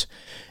stores?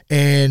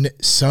 And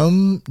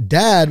some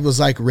dad was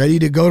like ready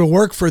to go to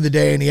work for the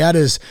day, and he had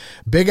his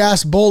big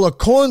ass bowl of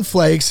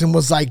cornflakes and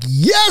was like,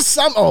 yes,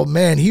 oh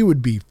man, he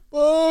would be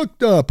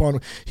fucked up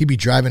he'd be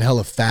driving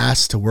hella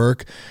fast to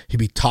work. He'd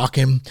be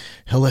talking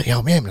hella,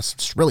 man, I'm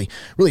just really,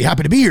 really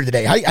happy to be here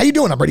today. How you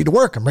doing? I'm ready to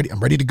work. I'm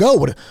ready to go.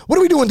 What are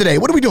we doing today?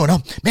 What are we doing?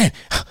 Oh man,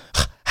 I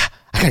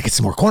gotta get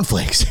some more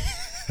cornflakes.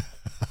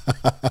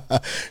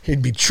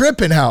 He'd be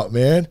tripping out,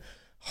 man.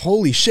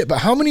 Holy shit. But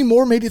how many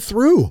more made it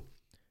through?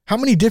 How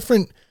many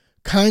different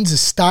kinds of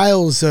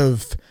styles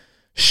of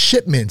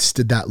shipments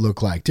did that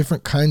look like?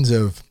 Different kinds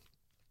of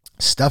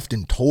stuffed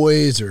in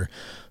toys or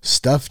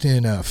stuffed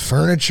in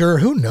furniture.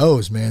 Who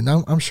knows, man?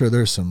 I'm sure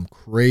there's some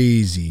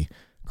crazy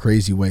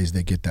ways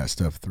they get that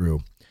stuff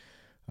through.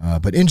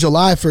 But in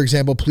July, for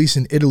example, police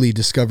in Italy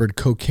discovered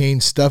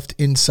cocaine stuffed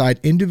inside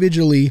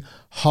individually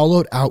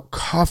hollowed out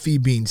coffee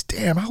beans.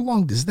 Damn, how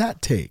long does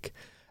that take?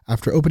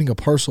 After opening a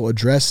parcel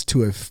addressed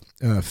to a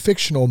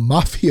fictional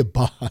mafia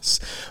boss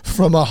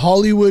from a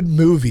Hollywood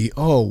movie.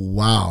 Oh,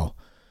 wow.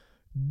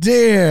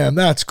 Damn,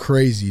 that's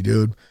crazy,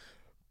 dude.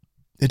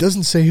 It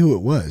doesn't say who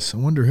it was. I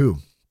wonder who.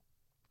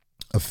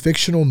 A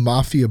fictional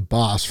mafia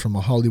boss from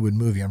a Hollywood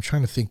movie. I'm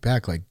trying to think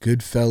back, like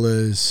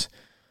Goodfellas,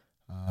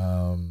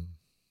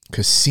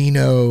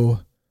 Casino.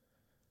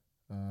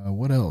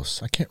 What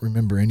else? I can't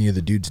remember any of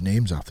the dudes'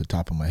 names off the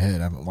top of my head.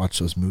 I haven't watched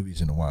those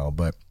movies in a while,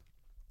 but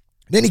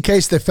in any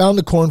case, they found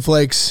the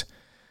cornflakes.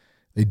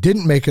 They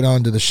didn't make it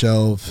onto the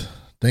shelf.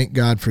 thank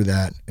God for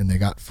that. And they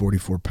got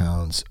 44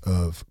 pounds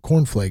of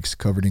cornflakes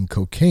covered in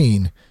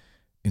cocaine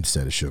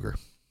instead of sugar.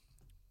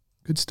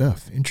 Good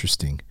stuff.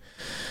 Interesting.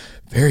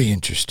 Very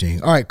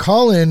interesting. All right.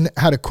 Colin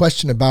had a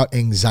question about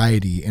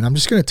anxiety, and I'm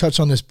just going to touch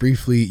on this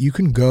briefly. You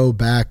can go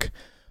back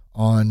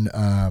on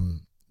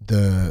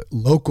the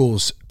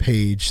Locals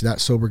page, that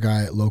Sober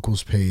Guy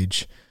Locals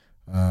page.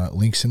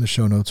 Links in the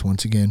show notes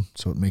once again.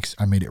 So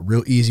I made it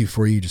real easy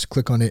for you. Just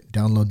click on it,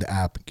 download the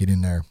app, get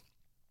in there.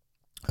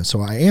 And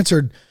so I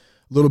answered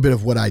a little bit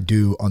of what I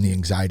do on the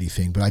anxiety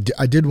thing, but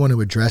I did want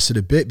to address it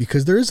a bit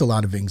because there is a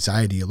lot of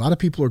anxiety. A lot of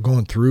people are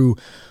going through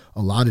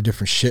a lot of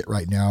different shit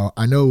right now.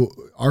 I know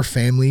our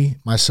family,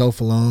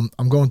 myself alone,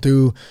 I'm going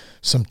through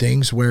some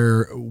things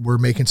where we're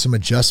making some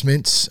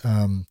adjustments,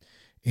 and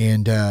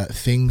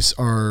things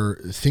are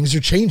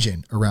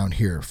changing around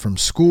here, from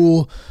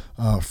school,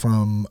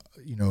 from,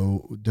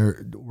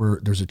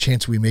 there's a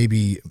chance we may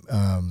be,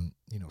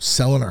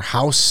 selling our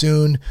house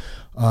soon.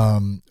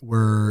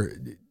 We're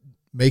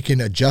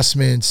making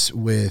adjustments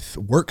with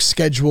work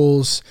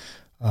schedules.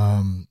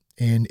 And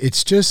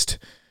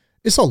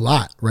it's a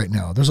lot right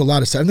now. There's a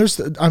lot of stuff.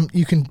 And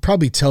you can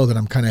probably tell that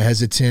I'm kind of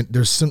hesitant.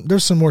 There's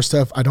some more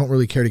stuff. I don't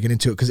really care to get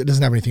into it because it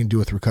doesn't have anything to do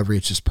with recovery.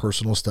 It's just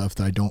personal stuff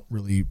that I don't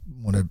really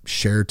want to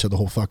share to the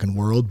whole fucking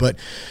world. But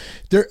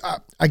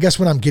I guess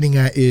what I'm getting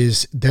at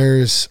is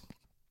there's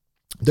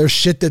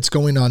shit that's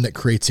going on that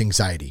creates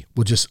anxiety.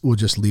 We'll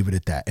just leave it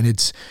at that. And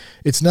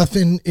it's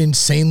nothing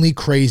insanely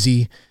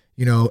crazy.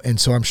 And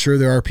so I'm sure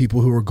there are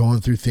people who are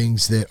going through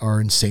things that are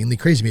insanely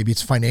crazy. Maybe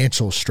it's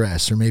financial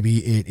stress, or maybe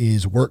it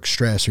is work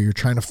stress, or you're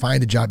trying to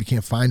find a job, you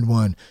can't find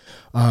one.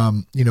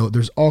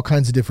 There's all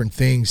kinds of different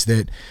things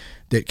that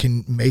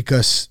can make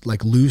us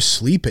like lose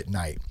sleep at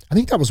night. I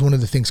think that was one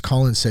of the things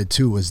Colin said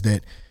too, was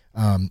that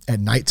at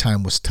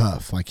nighttime was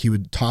tough. Like he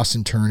would toss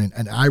and turn,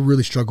 and I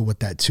really struggle with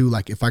that too.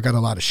 Like if I got a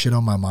lot of shit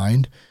on my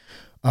mind,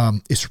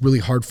 it's really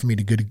hard for me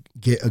to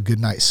get a good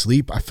night's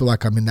sleep. I feel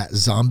like I'm in that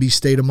zombie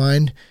state of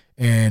mind,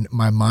 and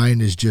my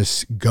mind is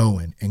just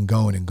going and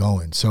going and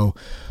going. So,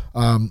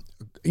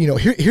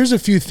 here's a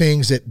few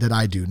things that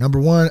I do. Number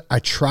one, I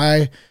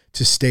try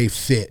to stay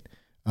fit,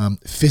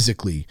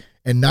 physically,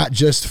 and not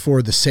just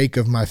for the sake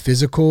of my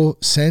physical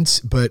sense,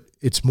 but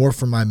it's more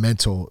for my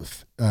mental,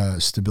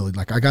 stability.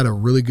 Like I got a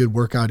really good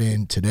workout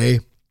in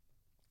today.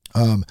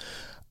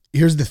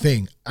 Here's the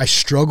thing. I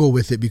struggle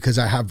with it because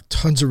I have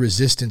tons of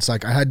resistance.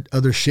 Like I had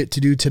other shit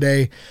to do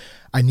today.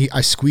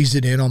 I squeezed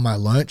it in on my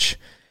lunch,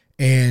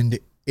 and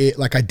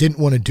I didn't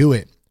want to do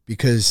it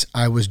because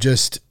it was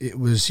just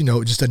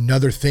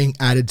another thing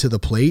added to the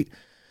plate.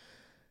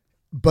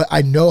 But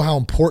I know how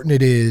important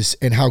it is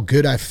and how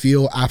good I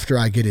feel after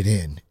I get it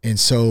in. And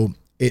so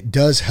it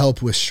does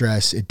help with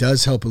stress. It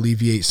does help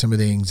alleviate some of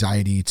the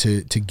anxiety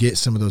to get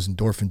some of those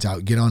endorphins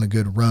out, get on a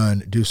good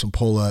run, do some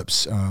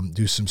pull-ups,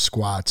 do some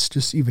squats,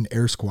 just even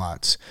air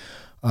squats.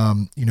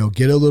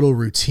 Get a little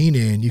routine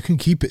in. You can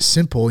keep it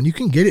simple, and you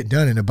can get it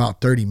done in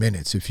about 30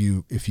 minutes if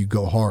you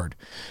go hard.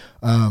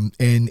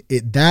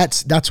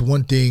 That's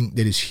one thing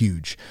that is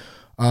huge.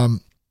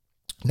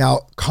 Now,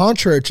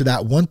 contrary to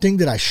that, one thing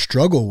that I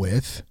struggle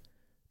with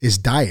is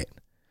diet.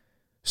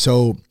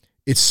 So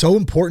it's so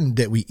important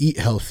that we eat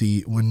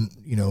healthy when,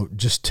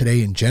 just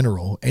today in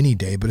general, any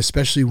day, but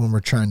especially when we're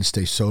trying to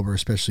stay sober,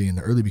 especially in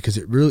the early, because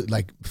it really,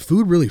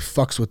 food really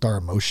fucks with our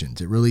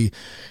emotions. It really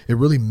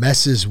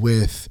messes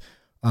with,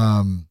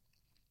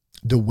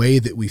 the way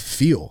that we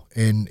feel.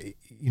 And,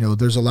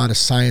 there's a lot of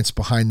science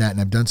behind that, and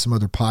I've done some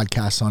other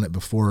podcasts on it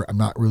before. I'm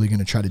not really going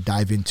to try to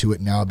dive into it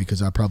now because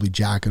I'll probably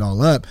jack it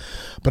all up,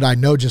 but I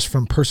know just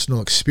from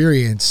personal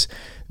experience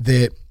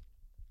that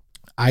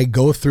I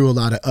go through a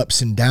lot of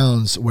ups and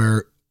downs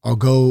where I'll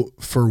go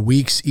for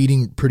weeks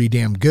eating pretty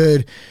damn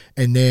good,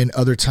 and then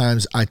other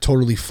times I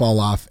totally fall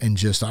off and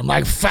I'm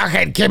like,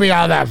 fucking give me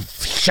all the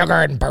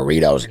sugar and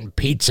burritos and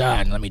pizza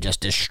and let me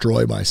just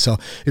destroy myself.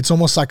 It's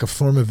almost like a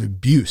form of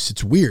abuse.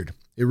 It's weird.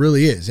 It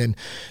really is. And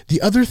the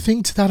other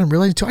thing to that I'm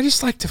realizing too, I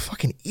just like to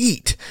fucking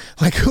eat.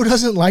 Like who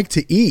doesn't like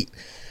to eat?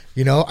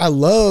 I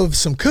love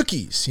some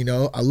cookies,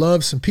 I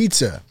love some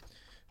pizza.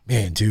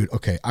 Man, dude,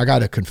 okay, I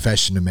got a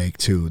confession to make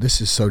too. This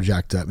is so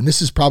jacked up. And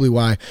this is probably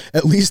why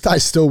at least I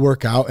still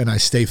work out and I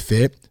stay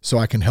fit so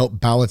I can help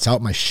balance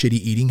out my shitty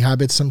eating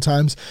habits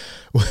sometimes.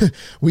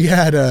 We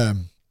had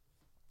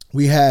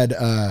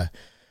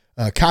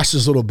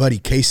Cash's little buddy,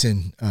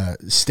 Kaysen,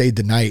 stayed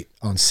the night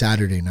on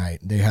Saturday night.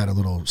 They had a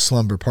little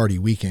slumber party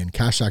weekend.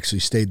 Cash actually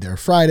stayed there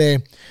Friday.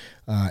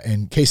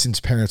 And Kaysen's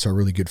parents are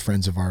really good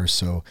friends of ours.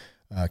 So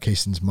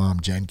Kaysen's mom,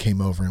 Jen,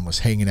 came over and was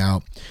hanging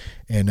out.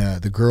 And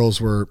the girls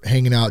were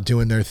hanging out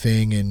doing their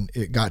thing. And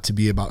it got to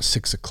be about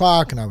 6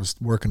 o'clock. And I was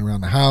working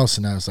around the house.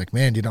 And I was like,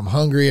 man, dude, I'm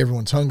hungry.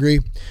 Everyone's hungry.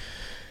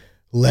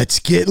 Let's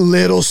get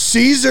Little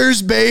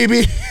Caesars,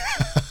 baby.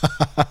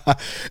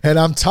 And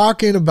I'm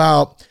talking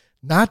about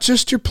not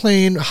just your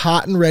plain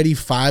hot and ready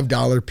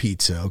 $5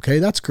 pizza. Okay,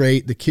 that's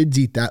great. The kids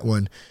eat that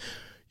one.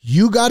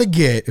 You got to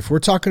get, if we're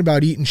talking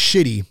about eating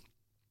shitty,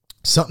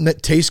 something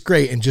that tastes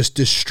great and just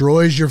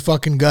destroys your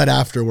fucking gut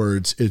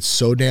afterwards. It's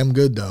so damn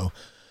good though.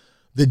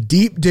 The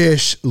deep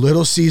dish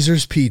Little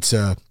Caesars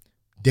pizza,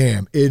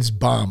 damn, it's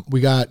bomb.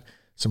 We got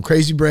some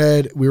crazy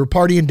bread. We were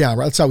partying down,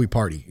 right? That's how we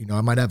party. You know,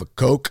 I might have a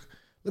Coke.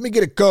 Let me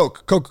get a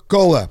Coke,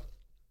 Coca-Cola.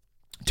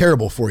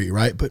 Terrible for you,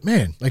 right? But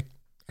man, like,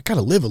 I got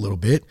to live a little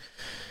bit.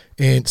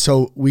 And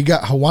so we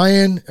got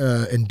Hawaiian,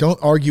 and don't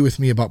argue with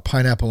me about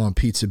pineapple on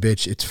pizza,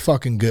 bitch. It's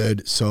fucking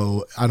good.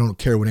 So I don't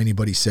care what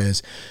anybody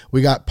says.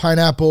 We got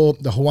pineapple,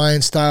 the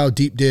Hawaiian style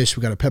deep dish.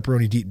 We got a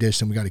pepperoni deep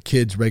dish, and we got a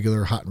kid's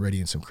regular hot and ready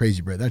and some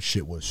crazy bread. That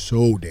shit was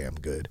so damn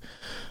good.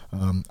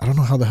 I don't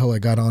know how the hell I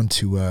got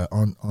onto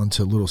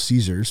Little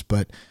Caesars,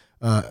 but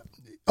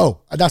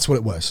that's what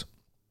it was.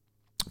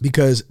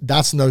 Because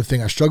that's another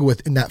thing I struggle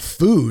with in that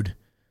food.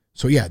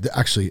 So yeah,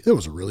 actually, it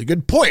was a really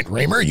good point,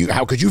 Raymer.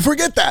 How could you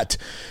forget that?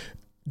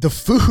 The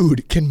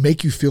food can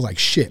make you feel like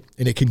shit,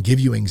 and it can give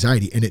you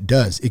anxiety, and it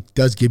does. It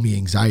does give me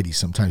anxiety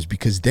sometimes,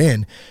 because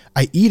then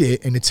I eat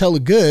it and it's hella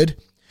good,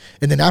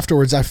 and then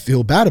afterwards I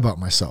feel bad about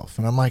myself,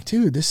 and I'm like,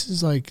 dude, this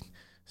is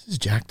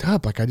jacked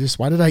up. Like,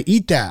 why did I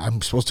eat that?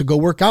 I'm supposed to go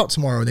work out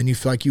tomorrow. And then you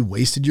feel like you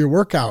wasted your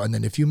workout, and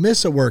then if you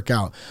miss a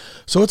workout,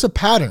 so it's a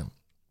pattern,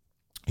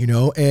 you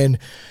know. And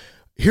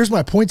here's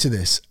my point to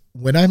this: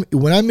 when I'm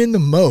in the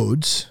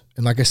modes,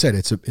 and like I said,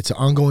 it's an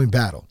ongoing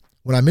battle.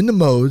 When I'm in the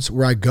modes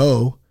where I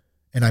go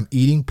and I'm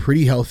eating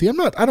pretty healthy, I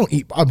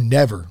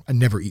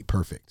never eat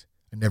perfect.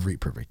 I never eat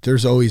perfect.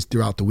 There's always,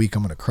 throughout the week,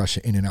 I'm going to crush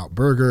an In-N-Out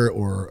burger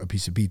or a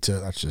piece of pizza.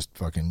 That's just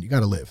fucking, you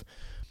got to live.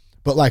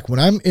 But like when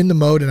I'm in the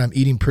mode and I'm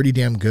eating pretty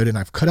damn good and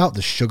I've cut out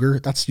the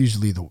sugar, that's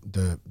usually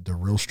the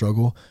real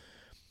struggle.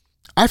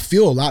 I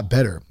feel a lot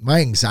better. My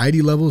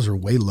anxiety levels are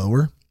way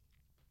lower.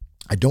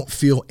 I don't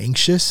feel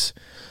anxious.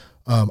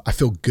 I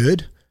feel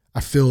good.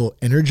 I feel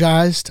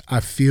energized.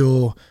 I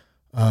feel,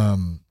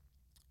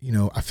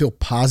 I feel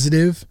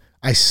positive.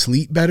 I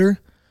sleep better.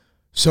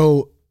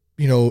 So,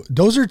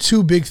 those are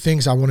two big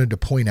things I wanted to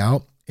point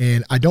out.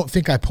 And I don't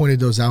think I pointed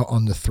those out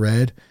on the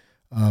thread,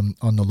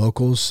 on the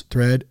locals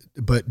thread,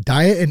 but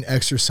diet and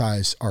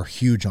exercise are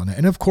huge on it.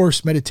 And of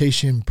course,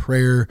 meditation,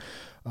 prayer,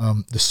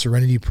 the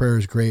serenity prayer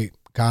is great.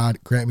 God,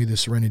 grant me the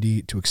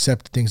serenity to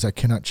accept the things I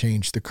cannot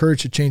change, the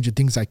courage to change the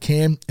things I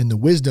can, and the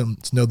wisdom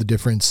to know the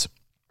difference.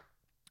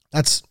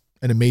 That's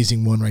an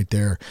amazing one right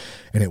there.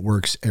 And it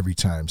works every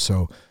time.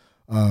 So,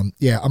 I'm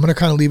going to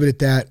kind of leave it at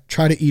that.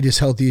 Try to eat as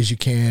healthy as you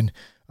can.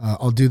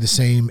 I'll do the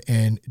same,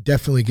 and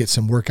definitely get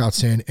some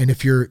workouts in. And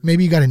if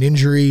maybe you got an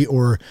injury,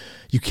 or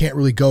you can't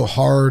really go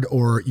hard,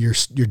 or you're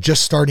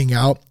just starting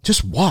out,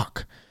 just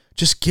walk.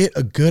 Just get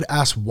a good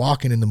ass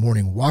walking in the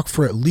morning. Walk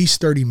for at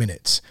least 30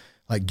 minutes.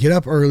 Like, get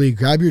up early,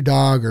 grab your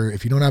dog, or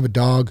if you don't have a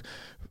dog,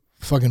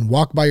 fucking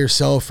walk by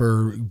yourself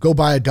or go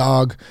buy a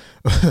dog,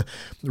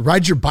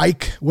 ride your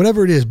bike,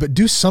 whatever it is, but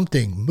do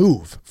something,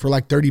 move for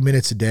like 30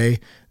 minutes a day.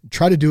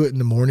 Try to do it in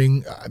the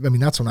morning. I mean,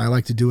 that's when I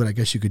like to do it. I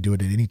guess you could do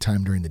it at any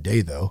time during the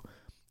day though,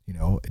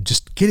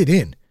 just get it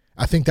in.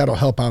 I think that'll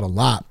help out a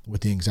lot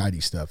with the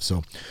anxiety stuff.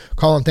 So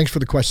Colin, thanks for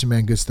the question,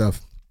 man. Good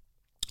stuff.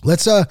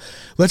 Let's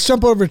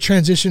jump over to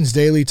Transitions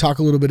Daily, talk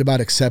a little bit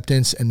about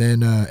acceptance, and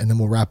then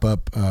we'll wrap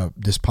up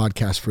this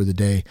podcast for the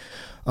day.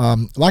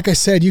 Like I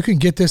said, you can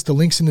get the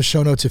links in the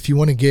show notes if you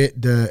want to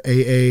get the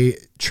AA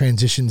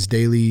Transitions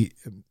Daily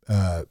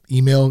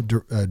email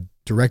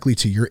directly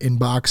to your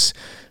inbox.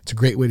 It's a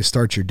great way to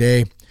start your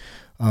day.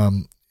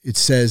 It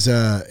says,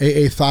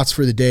 AA thoughts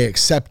for the day: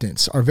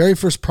 acceptance. Our very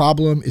first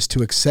problem is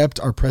to accept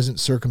our present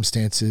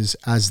circumstances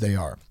as they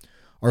are,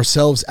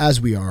 ourselves as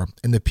we are,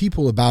 and the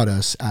people about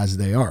us as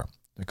they are.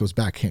 That goes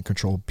back, can't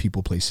control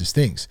people, places,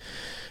 things.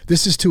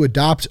 This is to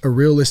adopt a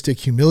realistic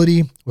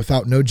humility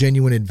without no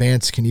genuine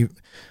advance.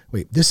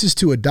 This is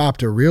to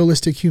adopt a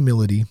realistic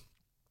humility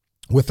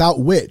without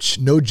which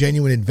no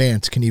genuine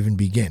advance can even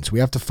begin. So we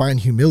have to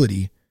find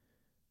humility.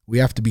 We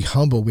have to be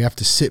humble. We have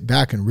to sit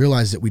back and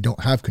realize that we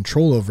don't have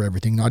control over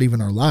everything, not even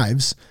our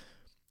lives,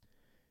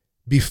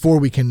 before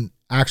we can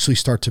actually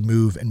start to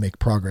move and make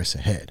progress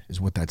ahead,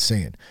 is what that's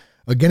saying.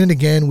 Again and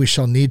again, we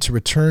shall need to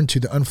return to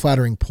the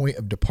unflattering point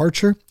of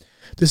departure.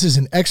 This is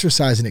an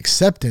exercise in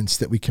acceptance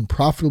that we can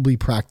profitably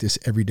practice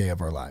every day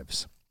of our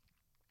lives.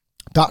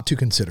 Dot to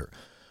consider.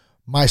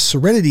 My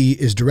serenity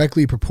is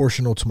directly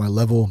proportional to my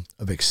level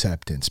of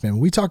acceptance. Man,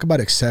 when we talk about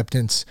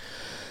acceptance,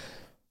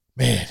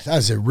 man, that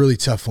is a really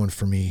tough one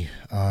for me.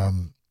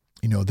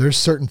 There's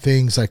certain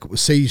things, like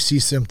say you see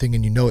something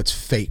and it's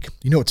fake.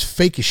 It's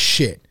fake as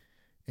shit,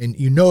 and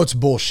it's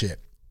bullshit.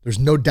 There's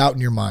no doubt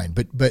in your mind,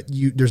 but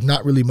there's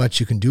not really much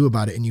you can do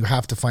about it, and you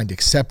have to find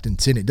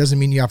acceptance in it. Doesn't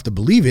mean you have to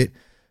believe it,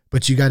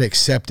 but you got to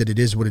accept that it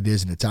is what it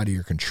is and it's out of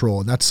your control.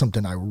 And that's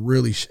something I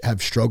really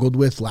have struggled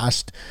with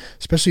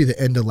especially the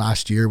end of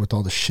last year with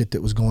all the shit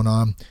that was going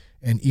on.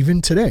 And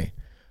even today,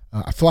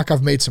 I feel like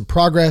I've made some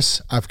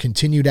progress. I've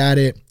continued at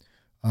it.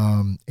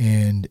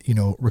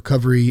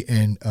 Recovery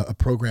and a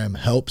program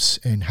helps,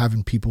 and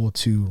having people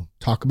to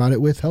talk about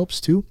it with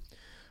helps too,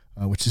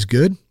 which is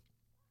good.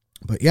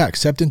 But yeah,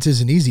 acceptance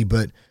isn't easy,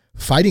 but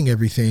fighting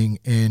everything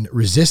and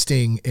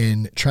resisting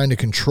and trying to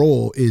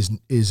control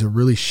is a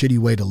really shitty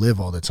way to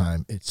live all the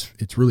time.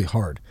 It's really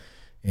hard.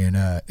 And,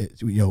 at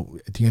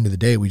the end of the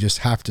day, we just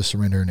have to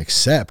surrender and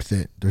accept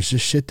that there's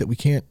just shit that we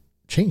can't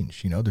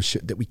change. There's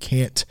shit that we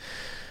can't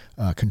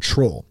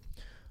control.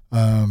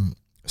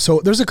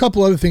 So there's a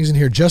couple other things in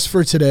here just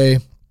for today.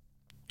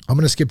 I'm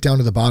going to skip down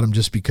to the bottom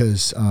just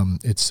because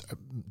it's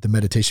the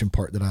meditation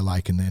part that I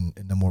like, and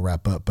then we'll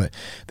wrap up. But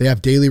they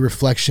have daily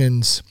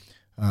reflections,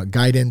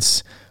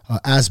 guidance,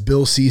 as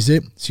Bill sees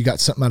it. So you got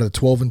something out of the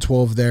 12 and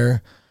 12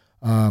 there.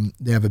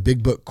 They have a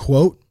big book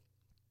quote,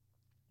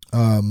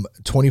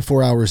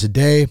 24 hours a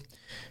day.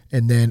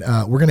 And then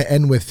we're going to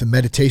end with the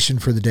meditation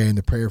for the day and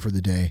the prayer for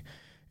the day.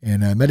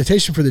 And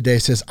meditation for the day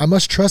says, I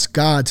must trust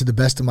God to the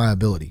best of my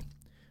ability.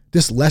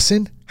 This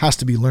lesson has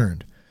to be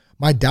learned.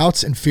 My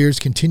doubts and fears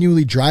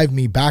continually drive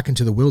me back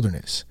into the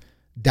wilderness.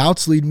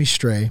 Doubts lead me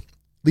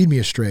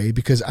astray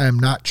because I am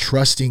not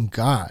trusting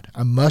God.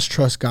 I must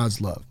trust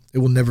God's love. It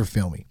will never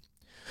fail me.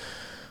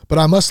 But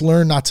I must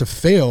learn not to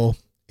fail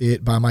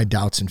it by my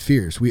doubts and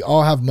fears. We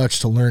all have much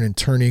to learn in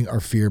turning our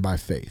fear by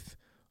faith.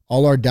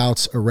 All our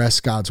doubts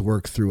arrest God's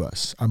work through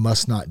us. I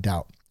must not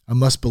doubt. I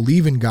must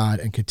believe in God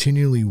and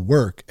continually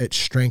work at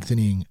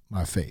strengthening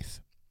my faith.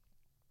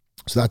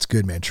 So that's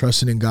good, man.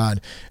 Trusting in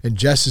God. And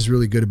Jess is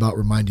really good about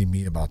reminding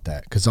me about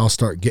that, because I'll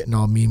start getting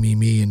all me,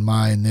 and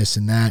my, and this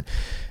and that.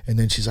 And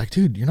then she's like,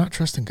 dude, you're not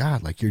trusting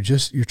God. Like you're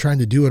trying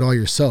to do it all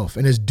yourself.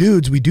 And as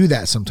dudes, we do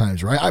that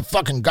sometimes, right? I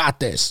fucking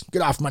got this.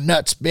 Get off my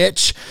nuts,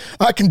 bitch.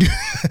 I can do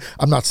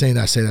I'm not saying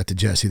I say that to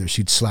Jess either.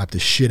 She'd slap the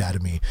shit out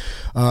of me.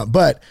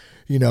 But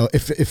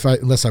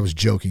unless I was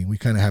joking, we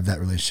kind of have that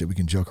relationship. We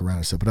can joke around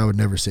and stuff, but I would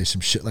never say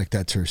some shit like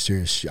that to her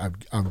serious.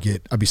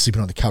 I'd be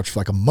sleeping on the couch for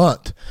like a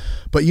month.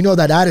 But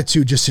that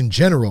attitude just in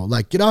general,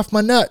 like get off my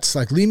nuts,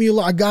 like leave me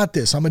alone. I got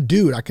this. I'm a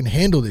dude. I can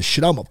handle this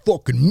shit. I'm a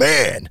fucking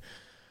man.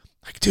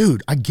 Like,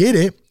 dude, I get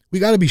it. We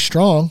got to be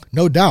strong.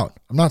 No doubt.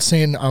 I'm not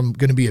saying I'm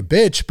going to be a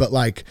bitch, but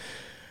like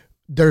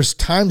there's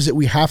times that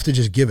we have to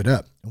just give it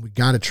up, and we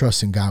got to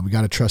trust in God. We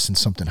got to trust in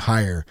something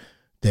higher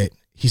that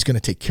He's going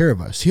to take care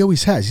of us. He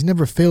always has. He's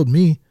never failed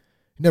me.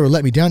 He never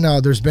let me down. Now,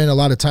 there's been a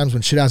lot of times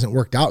when shit hasn't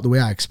worked out the way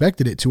I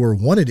expected it to or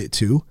wanted it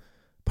to,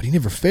 but He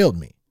never failed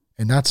me.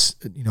 And that's,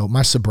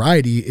 my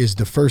sobriety is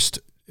the first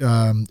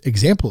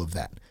example of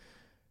that,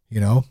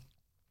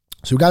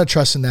 So we got to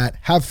trust in that,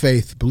 have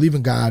faith, believe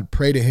in God,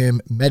 pray to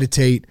Him,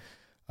 meditate,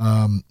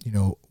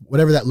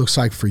 whatever that looks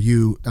like for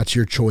you, that's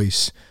your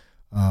choice.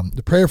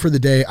 The prayer for the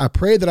day, I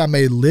pray that I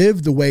may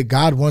live the way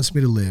God wants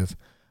me to live.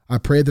 I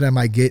pray that I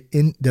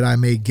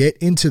may get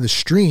into the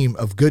stream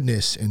of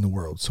goodness in the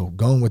world. So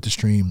going with the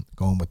stream,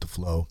 going with the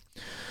flow.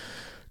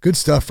 Good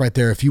stuff right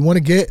there. If you want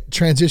to get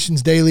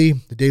Transitions Daily,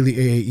 the daily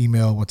AA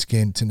email, once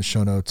again, it's in the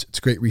show notes. It's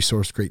a great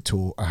resource, great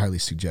tool. I highly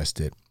suggest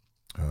it.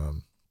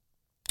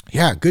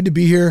 Good to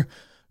be here.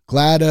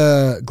 Glad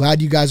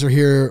you guys are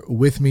here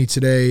with me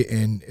today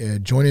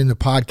and joining the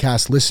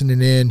podcast,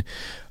 listening in,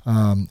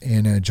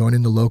 and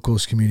joining the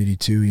locals community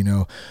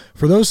too.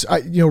 For those,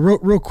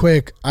 real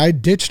quick, I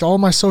ditched all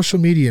my social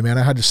media, man.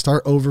 I had to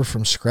start over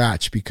from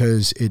scratch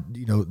because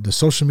the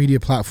social media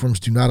platforms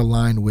do not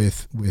align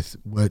with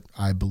what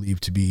I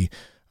believe to be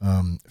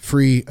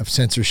free of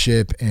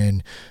censorship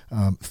and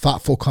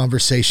thoughtful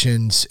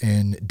conversations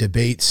and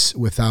debates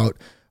without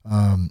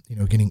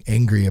getting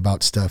angry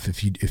about stuff.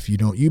 If you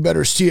don't, you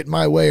better see it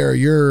my way or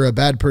you're a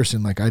bad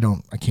person. Like I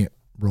can't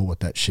roll with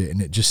that shit.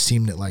 And it just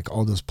seemed that like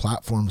all those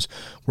platforms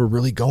were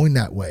really going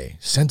that way.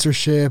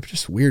 Censorship,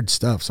 just weird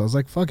stuff. So I was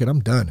like, fuck it, I'm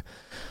done.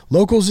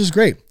 Locals is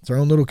great. It's our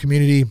own little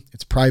community.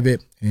 It's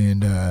private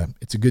and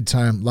it's a good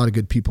time. A lot of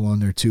good people on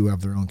there too, have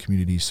their own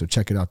communities. So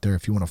check it out there.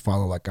 If you want to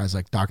follow like guys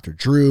like Dr.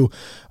 Drew,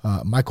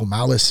 Michael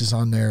Malice is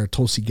on there,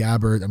 Tulsi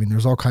Gabbard. I mean,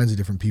 there's all kinds of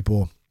different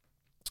people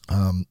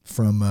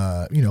from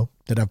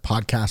that have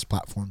podcast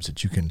platforms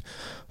that you can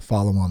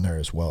follow on there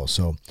as well.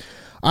 So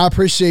I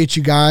appreciate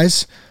you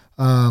guys.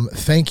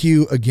 Thank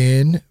you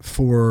again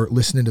for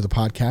listening to the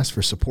podcast,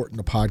 for supporting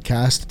the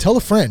podcast. Tell a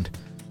friend,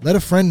 let a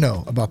friend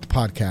know about the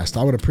podcast.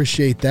 I would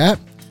appreciate that.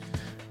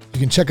 You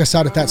can check us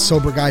out at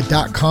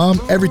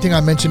thatsoberguy.com. Everything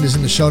I mentioned is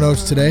in the show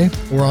notes today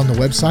or on the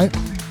website.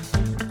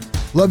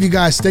 Love you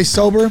guys. Stay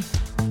sober.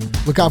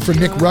 Look out for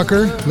Nick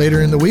Rucker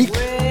later in the week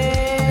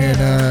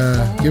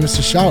and give us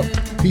a shout.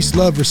 Peace,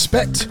 love,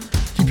 respect.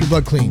 Keep your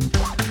blood clean.